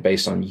guessing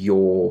based on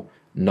your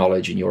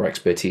knowledge and your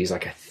expertise,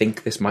 like I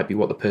think this might be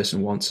what the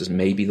person wants, is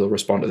maybe they'll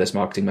respond to this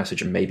marketing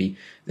message, and maybe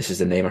this is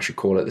the name I should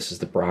call it, this is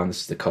the brand,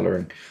 this is the color,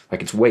 and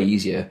like it's way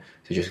easier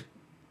to just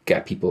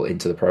get people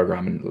into the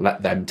program and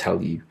let them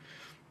tell you.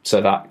 So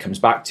that comes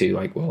back to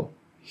like, well,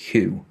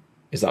 who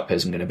is that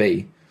person going to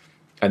be?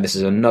 And this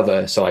is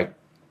another, so like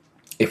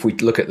if we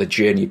look at the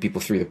journey of people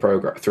through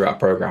our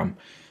program,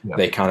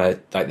 they kind of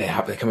like they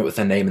come up with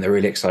their name and they're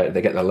really excited,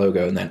 they get their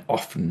logo, and then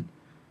often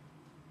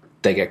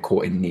they get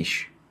caught in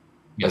niche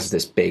as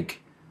this big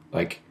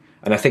like.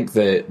 And I think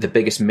the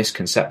biggest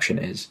misconception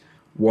is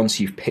once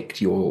you've picked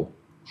your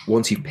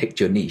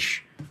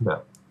niche,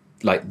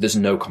 like there's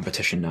no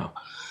competition now.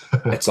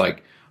 It's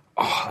like,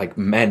 like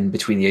men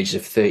between the ages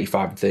of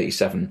 35 and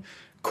 37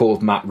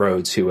 called Matt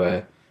Rhodes who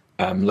are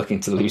looking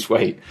to lose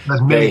weight. No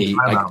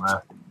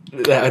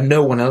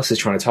one else is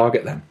trying to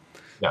target them.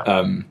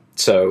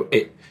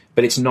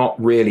 But it's not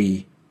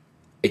really,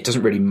 it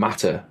doesn't really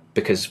matter,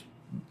 because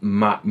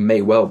Matt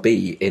may well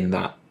be in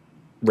that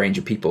range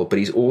of people, but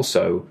he's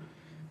also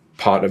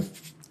part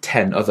of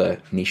 10 other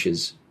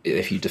niches,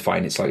 if you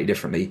define it slightly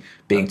differently,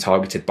 being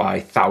targeted by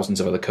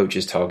thousands of other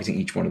coaches targeting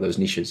each one of those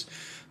niches.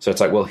 So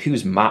it's like, well,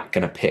 who's Matt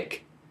going to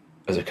pick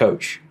as a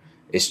coach?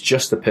 It's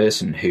just the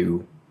person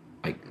who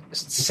like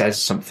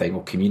says something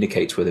or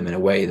communicates with him in a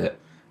way that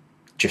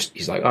just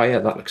he's like, oh yeah,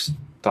 that looks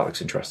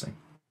interesting.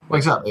 Well,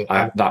 exactly.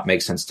 That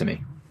makes sense to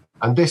me.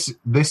 And this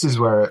is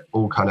where it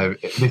all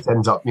this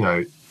ends up,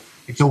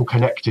 it's all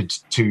connected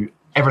to,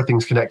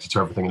 everything's connected to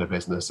everything in a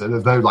business.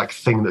 There's no like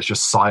thing that's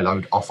just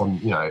siloed off on,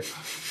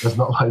 there's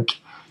not like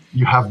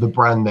you have the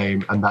brand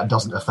name and that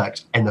doesn't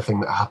affect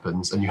anything that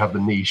happens, and you have the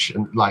niche,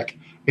 and like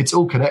it's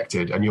all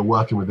connected, and you're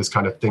working with this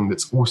kind of thing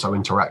that's also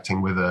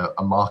interacting with a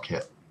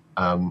market.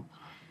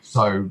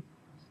 So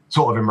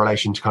sort of in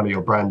relation to kind of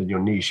your brand and your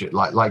niche,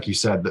 like you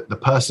said, that the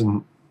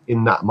person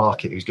in that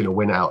market who's going to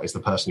win out is the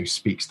person who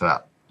speaks to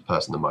that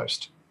person the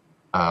most.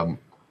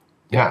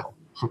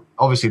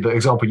 Obviously the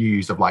example you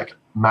used of like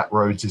Matt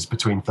Rhodes is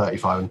between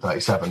 35 and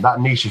 37,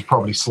 that niche is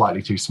probably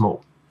slightly too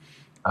small.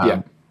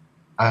 Well,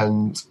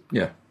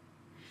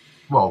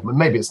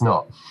 maybe it's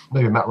not.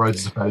 Maybe Matt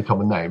Rhodes is a fairly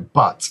common name,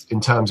 but in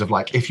terms of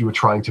like, if you were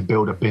trying to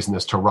build a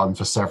business to run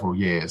for several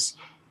years,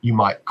 you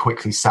might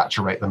quickly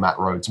saturate the Matt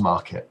Rhodes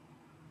market.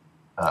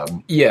 But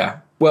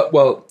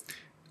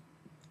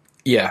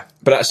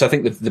so I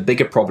think the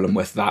bigger problem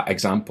with that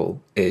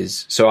example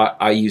is, so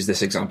I use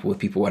this example with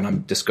people when I'm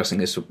discussing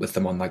this with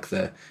them on like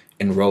the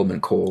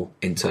enrollment call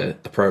into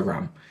the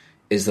program,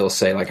 is they'll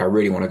say like, I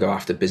really want to go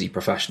after busy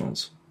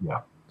professionals.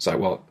 Yeah. It's like,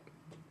 well,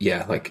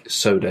 yeah, like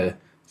so do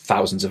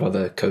thousands of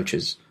other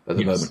coaches at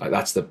the moment. Like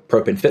that's the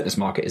propane fitness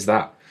market is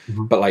that.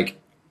 Mm-hmm. But like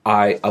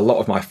a lot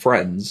of my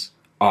friends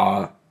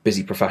are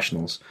busy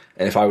professionals.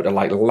 And if I were to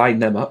like line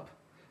them up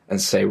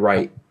and say,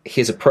 right,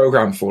 here's a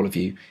program for all of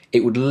you,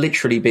 it would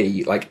literally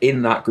be like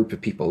in that group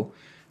of people,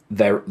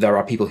 there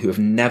are people who have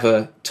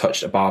never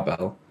touched a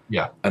barbell.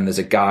 Yeah. And there's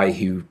a guy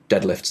who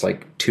deadlifts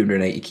like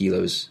 280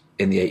 kilos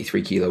in the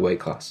 83 kilo weight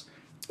class,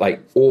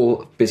 like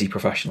all busy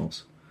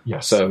professionals.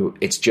 Yes. So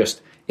it's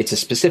a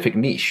specific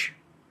niche.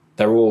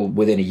 They're all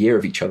within a year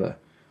of each other.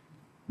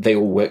 They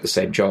all work the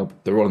same job.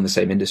 They're all in the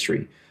same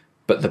industry.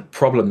 But the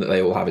problem that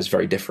they all have is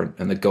very different.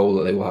 And the goal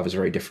that they all have is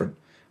very different.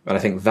 And I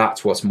think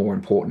that's what's more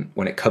important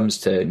when it comes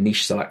to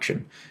niche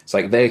selection. It's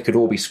like they could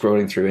all be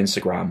scrolling through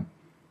Instagram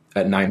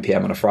at 9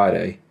 p.m. on a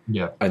Friday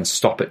and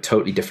stop at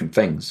totally different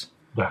things.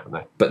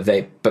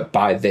 Definitely. But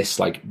by this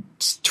like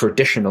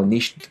traditional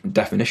niche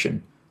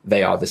definition,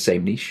 they are the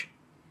same niche.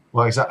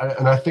 Well, exactly.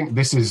 And I think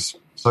this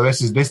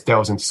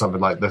delves into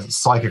something like the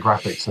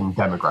psychographics and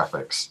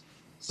demographics.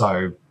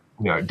 So,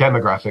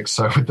 demographics.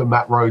 So with the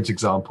Matt Rhodes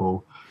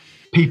example,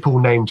 people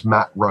named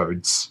Matt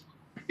Rhodes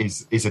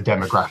is a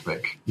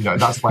demographic.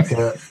 That's like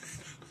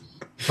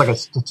a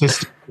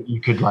statistic that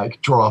you could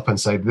like draw up and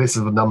say, this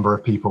is the number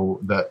of people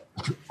that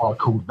are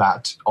called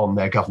that on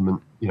their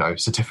government,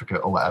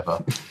 certificate or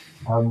whatever.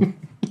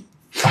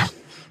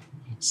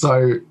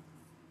 So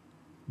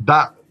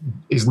that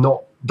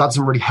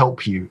doesn't really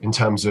help you in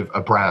terms of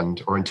a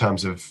brand or in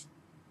terms of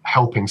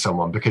helping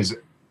someone, because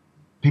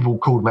people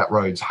called Matt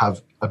Rhodes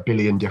have a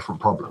billion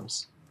different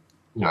problems.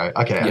 And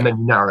then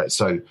you narrow it.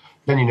 So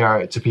then you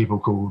narrow it to people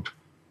called,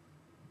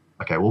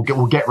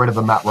 we'll get rid of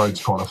the Matt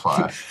Rhodes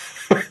qualifier.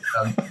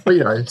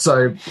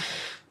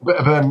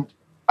 But then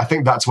I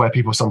think that's where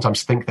people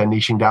sometimes think they're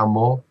niching down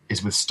more,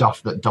 is with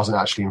stuff that doesn't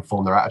actually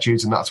inform their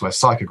attitudes. And that's where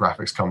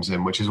psychographics comes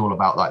in, which is all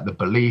about like the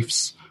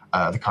beliefs,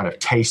 the kind of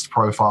taste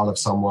profile of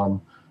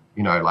someone,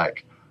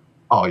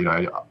 are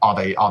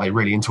they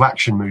really into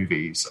action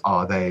movies?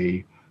 Are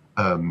they,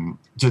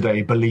 do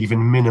they believe in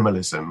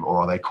minimalism,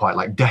 or are they quite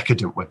like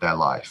decadent with their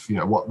life?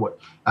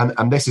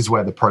 And this is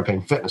where the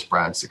Propane Fitness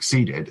brand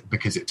succeeded,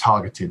 because it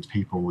targeted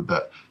people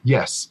that,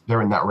 yes,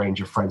 they're in that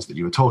range of friends that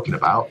you were talking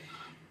about,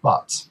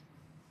 but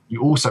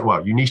you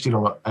also, you niched in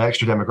on an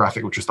extra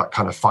demographic, which was that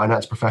kind of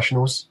finance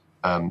professionals.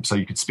 So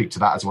you could speak to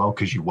that as well,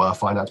 because you were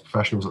finance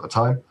professionals at the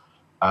time.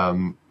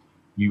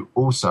 You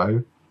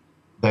also,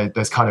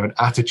 there's kind of an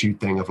attitude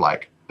thing of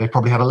like, they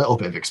probably had a little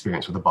bit of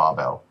experience with a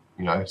barbell,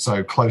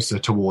 so closer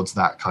towards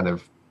that kind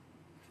of,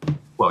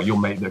 your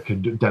mate that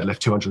could deadlift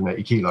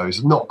 280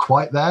 kilos, not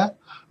quite there,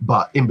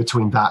 but in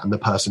between that and the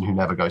person who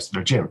never goes to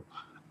the gym.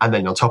 And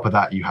then on top of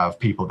that, you have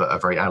people that are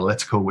very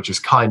analytical, which is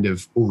kind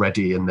of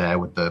already in there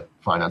with the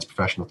finance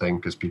professional thing,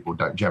 because people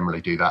don't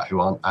generally do that who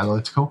aren't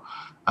analytical.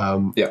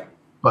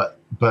 But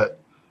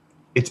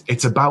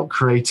it's about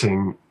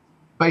creating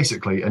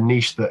basically a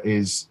niche that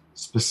is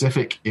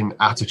specific in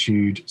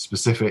attitude,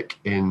 specific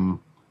in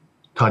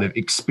kind of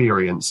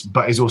experience,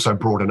 but is also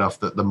broad enough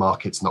that the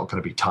market's not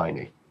going to be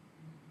tiny.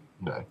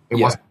 It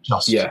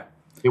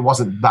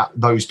wasn't that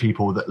those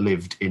people that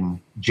lived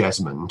in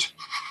Jesmond.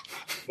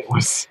 It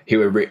was who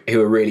were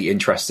really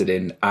interested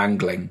in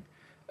angling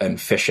and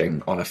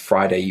fishing on a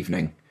Friday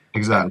evening.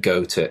 Exactly. And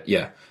go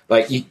to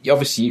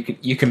obviously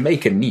you can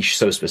make a niche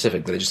so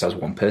specific that it just has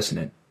one person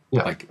in.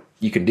 Yeah. Like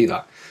you can do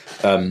that.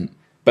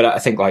 But I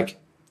think like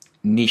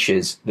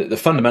niches, the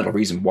fundamental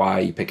reason why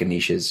you pick a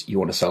niche is you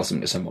want to sell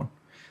something to someone.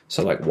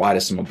 So like, why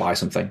does someone buy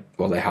something?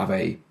 Well, they have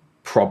a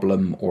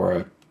problem or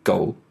a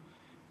goal.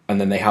 And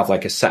then they have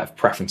like a set of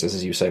preferences,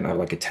 as you were saying, have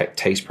like a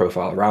taste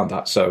profile around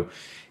that. So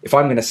if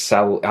I'm going to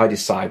sell, I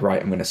decide,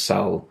 right, I'm going to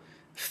sell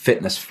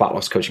fitness fat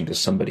loss coaching to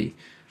somebody,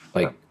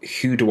 like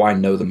who do I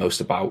know the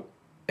most about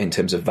in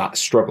terms of that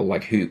struggle?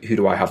 Like who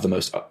do I have the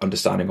most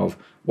understanding of?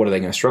 What are they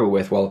going to struggle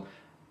with? Well,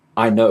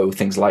 I know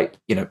things like,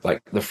 you know,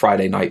 like the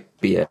Friday night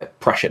beer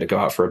pressure to go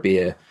out for a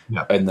beer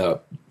in the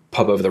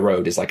pub over the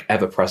road is like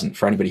ever present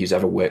for anybody who's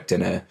ever worked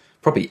in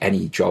probably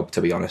any job,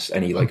 to be honest,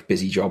 any like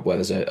busy job where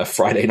there's a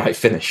Friday night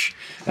finish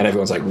and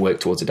everyone's like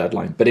worked towards a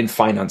deadline. But in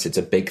finance, it's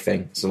a big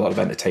thing. There's a lot of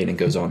entertaining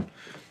goes on.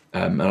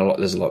 And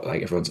there's a lot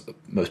like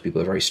most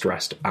people are very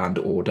stressed and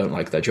or don't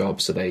like their job,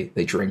 so they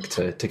drink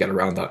to get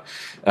around that.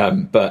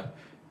 But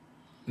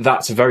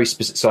that's a very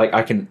specific. So like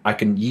I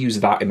can use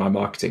that in my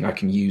marketing. I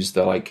can use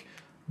the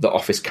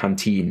office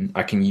canteen.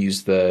 I can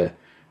use the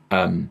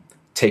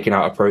taking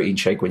out a protein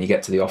shake when you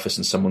get to the office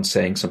and someone's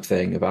saying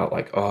something about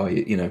like, oh,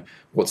 you know,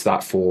 what's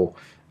that for?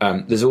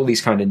 There's all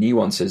these kind of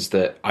nuances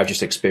that I've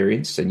just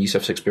experienced and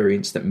Yusuf's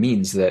experienced that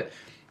means that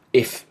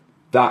if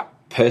that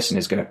person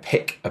is going to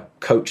pick a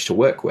coach to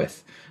work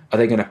with, are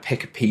they going to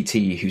pick a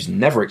PT who's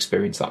never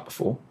experienced that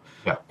before?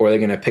 Yeah. Or are they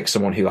going to pick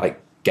someone who like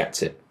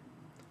gets it?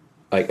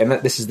 Like, and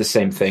this is the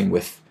same thing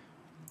with,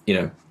 you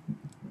know,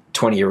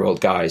 20-year-old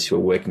guys who are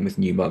working with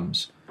new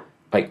mums.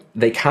 Like,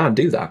 they can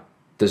do that.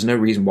 There's no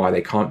reason why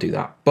they can't do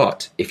that.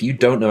 But if you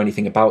don't know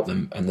anything about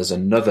them and there's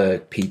another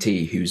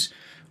PT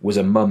was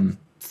a mum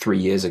 3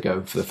 years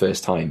ago for the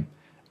first time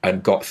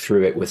and got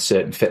through it with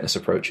certain fitness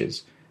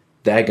approaches,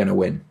 they're going to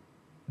win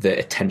the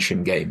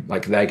attention game.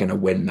 Like, they're going to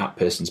win that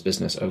person's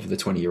business over the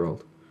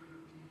 20-year-old.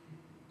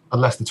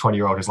 Unless the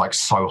 20-year-old is like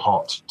so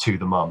hot to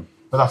the mum.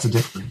 But that's a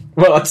different...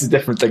 Well, that's a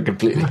different thing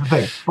completely. Different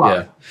thing.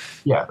 But,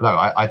 yeah, no,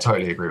 I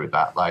totally agree with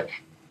that.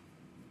 Like,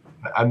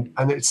 and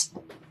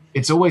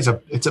it's always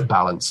a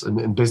balance,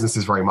 and business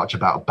is very much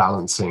about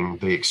balancing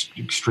the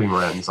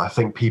extremer ends. I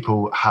think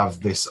people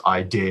have this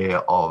idea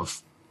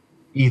of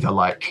either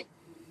like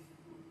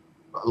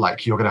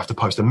you're going to have to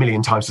post 1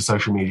 million times to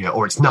social media,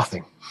 or it's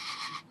nothing.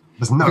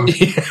 There's no,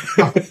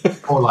 nothing.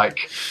 Or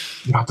like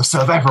you have to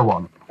serve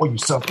everyone, or you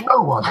serve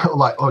no one, or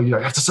like, or you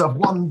have to serve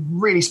one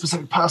really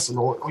specific person,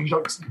 or you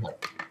don't.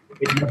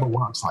 It never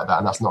works like that,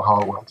 and that's not how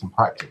it works in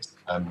practice.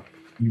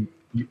 You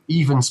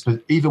even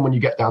when you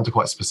get down to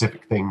quite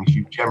specific things,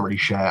 you generally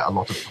share a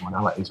lot of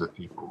commonalities with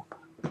people.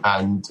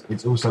 And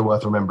it's also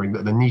worth remembering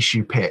that the niche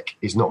you pick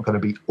is not going to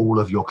beat all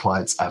of your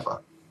clients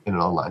ever in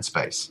an online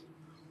space,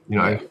 you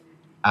know. Yeah.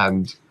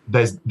 And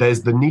there's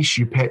the niche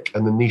you pick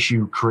and the niche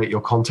you create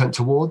your content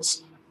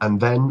towards, and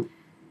then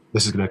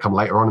this is going to come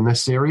later on in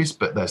this series,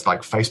 but there's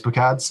like Facebook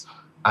ads,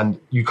 and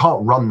you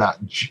can't run that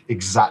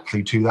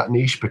exactly to that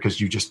niche because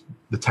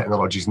the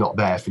technology is not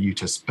there for you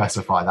to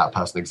specify that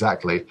person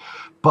exactly.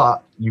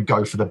 But you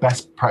go for the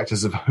best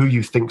practice of who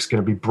you think is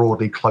going to be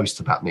broadly close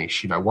to that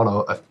niche, 1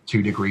 or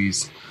 2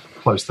 degrees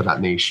close to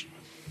that niche.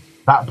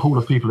 That pool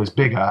of people is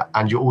bigger,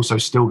 and you're also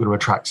still going to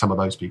attract some of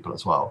those people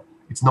as well.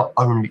 It's not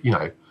only,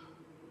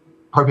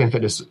 Propane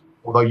Fitness,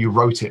 although you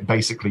wrote it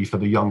basically for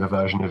the younger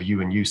version of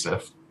you and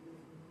Yusuf,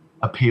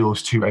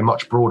 appeals to a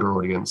much broader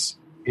audience.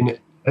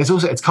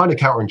 It's kind of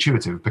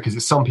counterintuitive because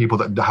it's some people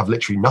that have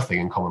literally nothing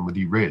in common with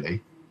you,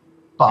 really.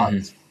 But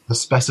the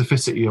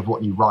specificity of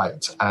what you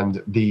write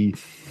and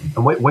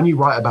when you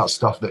write about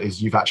stuff that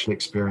is you've actually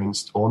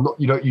experienced, or not,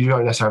 you don't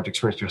necessarily have to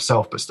experience it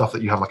yourself, but stuff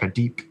that you have like a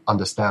deep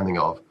understanding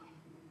of,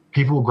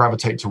 people will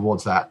gravitate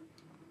towards that,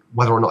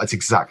 whether or not it's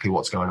exactly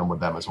what's going on with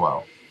them as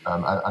well.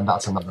 And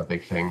that's another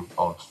big thing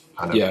of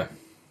kind of, yeah.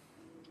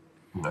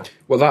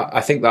 Well,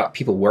 I think that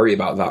people worry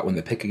about that when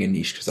they're picking a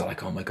niche because they're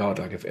like, oh my God,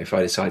 like if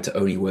I decide to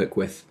only work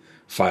with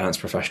finance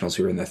professionals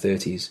who are in their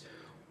 30s,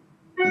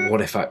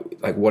 what if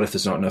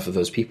there's not enough of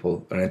those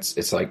people? And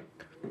it's like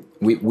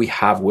we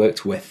have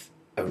worked with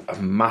a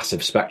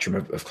massive spectrum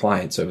of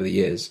clients over the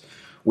years.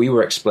 We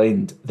were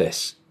explained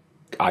this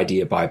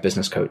idea by a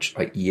business coach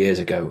like years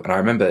ago, and I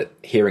remember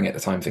hearing at the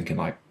time thinking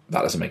like,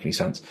 that doesn't make any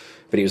sense.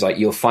 But he was like,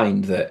 you'll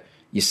find that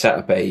you set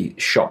up a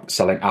shop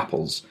selling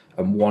apples,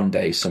 and one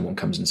day someone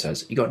comes and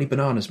says, you got any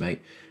bananas,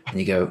 mate? And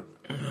you go,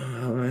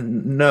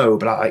 no,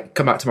 but I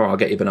come back tomorrow, I'll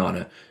get you a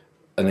banana.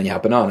 And then you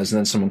have bananas, and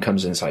then someone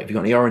comes in and says, have you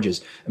got any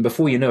oranges? And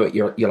before you know it,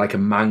 you're like a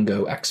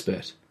mango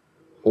expert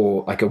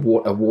or like a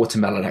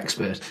watermelon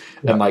expert.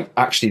 Yeah. And like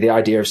actually the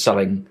idea of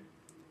selling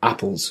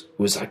apples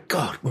was like,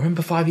 God,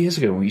 remember 5 years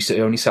ago when we used to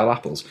only sell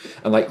apples?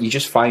 And like you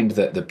just find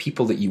that the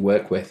people that you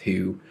work with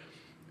who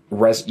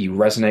you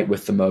resonate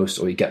with the most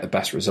or you get the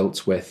best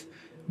results with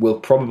will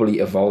probably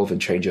evolve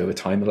and change over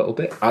time a little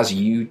bit as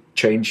you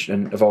change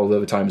and evolve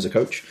over time as a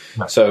coach.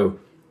 Yeah. So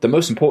the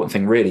most important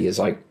thing really is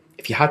like,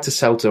 if you had to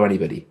sell to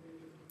anybody,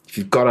 if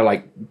you've got to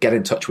like get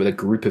in touch with a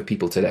group of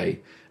people today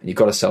and you've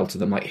got to sell to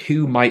them, like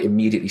who might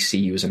immediately see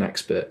you as an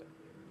expert?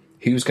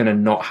 Who's going to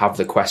not have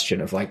the question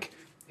of like,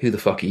 who the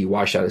fuck are you?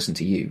 Why should I listen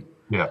to you?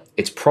 Yeah.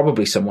 It's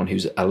probably someone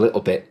who's a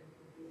little bit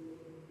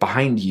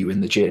behind you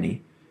in the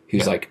journey,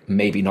 who's like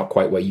maybe not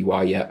quite where you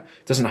are yet.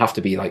 It doesn't have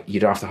to be like, you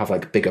don't have to have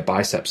like bigger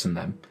biceps than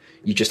them.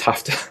 You just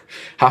have to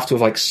have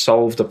like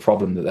solved a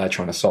problem that they're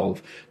trying to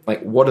solve.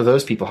 Like, what do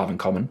those people have in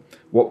common?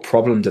 What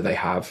problem do they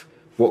have?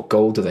 What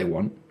goal do they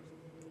want?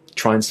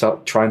 Try and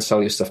sell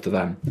your stuff to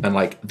them, and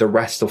like the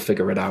rest will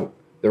figure it out.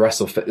 The rest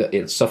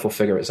stuff will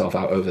figure itself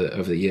out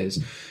over the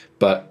years.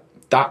 But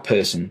that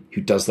person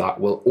who does that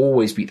will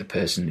always beat the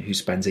person who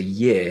spends a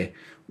year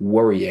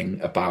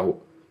worrying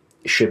about,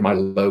 should my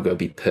logo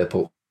be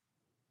purple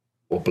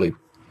or blue?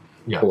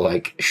 Yeah. Or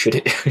like,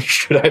 should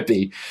I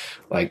be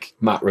like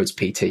Matt Rhodes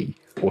PT,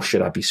 or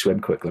should I be Swim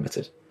Quick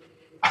Limited?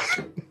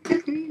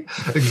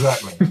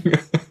 Exactly.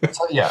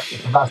 So yeah,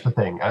 that's the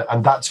thing,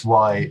 and that's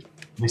why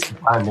this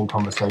branding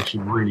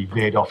conversation really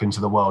veered off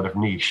into the world of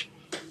niche,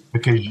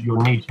 because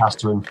your niche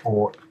will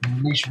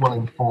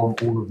inform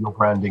all of your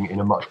branding in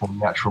a much more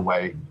natural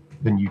way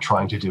than you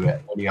trying to do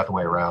it any other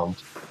way around.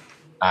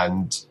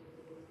 And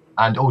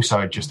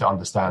also just to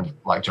understand,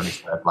 like Johnny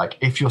said, like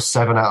if you're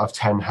 7 out of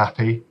 10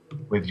 happy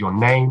with your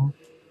name,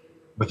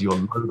 with your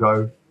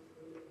logo,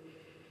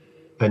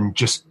 then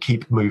just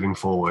keep moving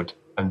forward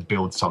and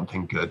build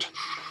something good.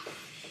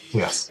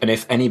 Yes. And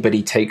if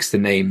anybody takes the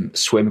name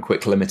Swim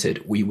Quick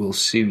Limited, we will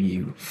sue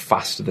you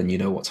faster than you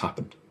know what's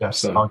happened. Yes,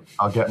 so.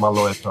 I'll get my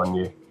lawyers on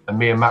you. And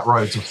me and Matt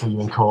Rhodes will see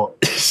you in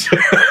court.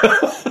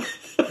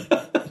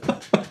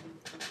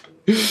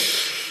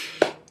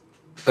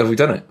 Have we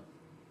done it?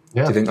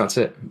 Yeah. Do you think that's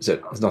it?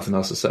 There's nothing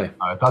else to say?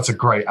 That's a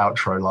great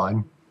outro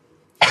line.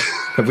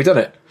 Have we done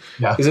it?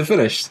 Yeah. Is it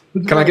finished?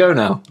 Can I go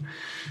now?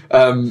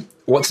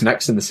 What's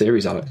next in the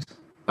series, Alex?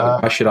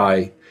 Why should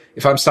I...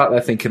 If I'm sat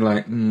there thinking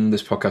like,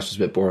 this podcast was a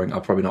bit boring, I'll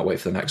probably not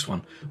wait for the next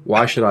one.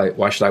 Why should I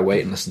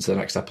wait and listen to the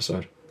next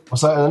episode? Well,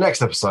 so in the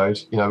next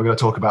episode, we're going to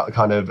talk about the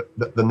kind of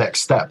the next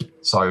step.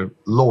 So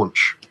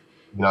launch,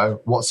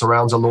 what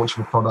surrounds a launch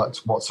of a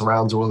product, what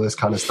surrounds all of this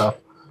kind of stuff.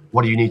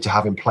 What do you need to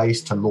have in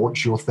place to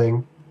launch your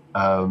thing?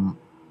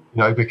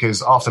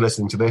 Because after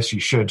listening to this, you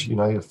should,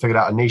 you've figured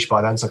out a niche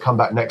by then. So come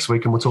back next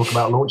week and we'll talk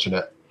about launching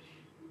it.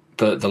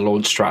 The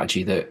launch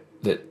strategy that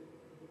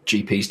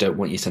GPs don't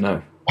want you to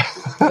know.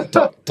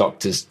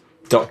 Doctors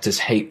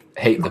hate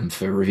them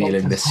for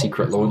revealing this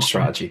secret launch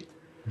strategy.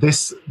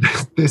 This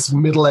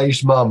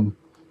middle-aged mum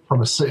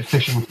from a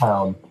fishing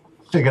town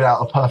figured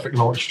out a perfect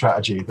launch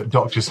strategy that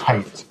doctors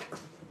hate,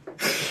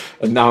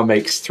 and now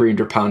makes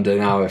 £300 an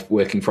hour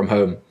working from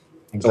home.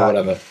 Exactly. Or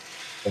whatever.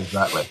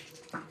 Exactly.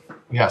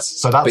 Yes.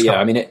 So that's. But yeah,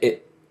 I mean,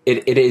 it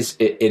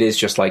is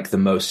just like the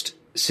most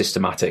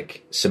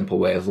systematic, simple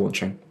way of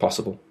launching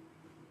possible.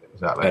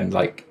 Exactly. And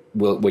like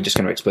we're just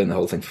going to explain the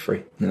whole thing for free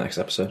in the next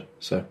episode.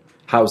 So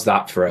how's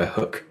that for a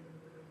hook?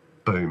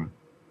 Boom.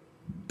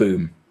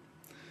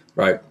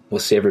 Right. We'll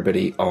see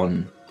everybody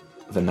on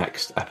the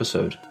next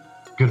episode.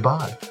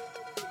 Goodbye.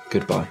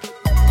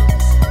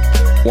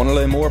 Want to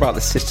learn more about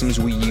the systems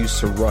we use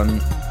to run,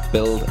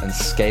 build, and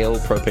scale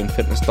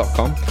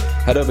propanefitness.com?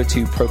 Head over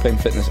to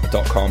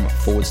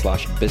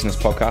propanefitness.com/business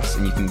podcast,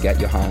 and you can get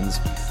your hands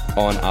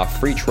on our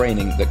free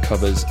training that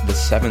covers the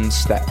 7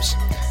 steps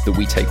that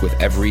we take with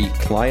every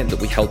client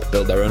that we help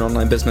build their own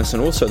online business,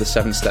 and also the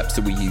 7 steps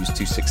that we use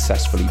to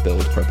successfully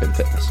build Propane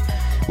Fitness.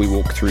 We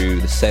walk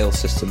through the sales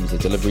systems, the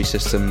delivery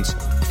systems,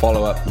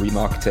 follow-up,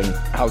 remarketing,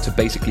 how to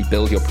basically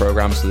build your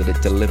program so that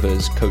it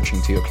delivers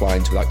coaching to your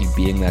clients without you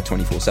being there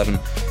 24/7.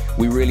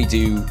 We really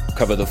do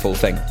cover the full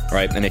thing,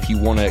 right? And if you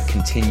want to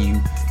continue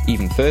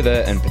even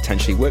further and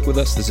potentially work with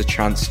us, there's a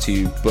chance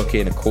to book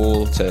in a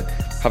call to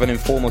have an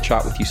informal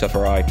chat with Yusuf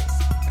or I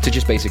to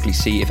just basically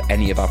see if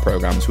any of our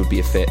programs would be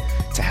a fit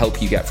to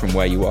help you get from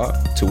where you are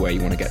to where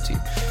you want to get to.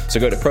 So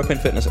go to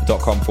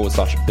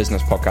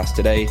propanefitness.com/business podcast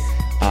today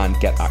and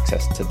get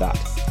access to that.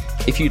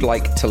 If you'd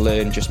like to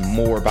learn just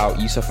more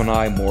about Yusuf and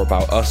I, more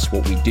about us,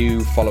 what we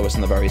do, follow us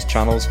on the various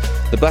channels,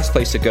 the best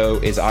place to go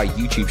is our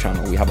YouTube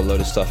channel. We have a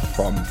load of stuff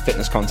from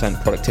fitness content,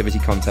 productivity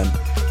content,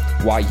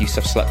 why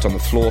Yusuf slept on the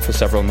floor for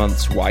several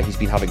months, why he's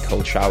been having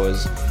cold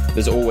showers.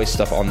 There's always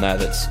stuff on there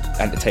that's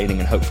entertaining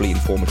and hopefully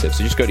informative.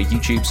 So just go to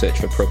YouTube, search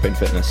for Propane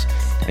Fitness,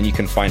 and you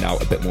can find out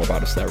a bit more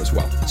about us there as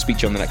well. Speak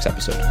to you on the next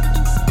episode.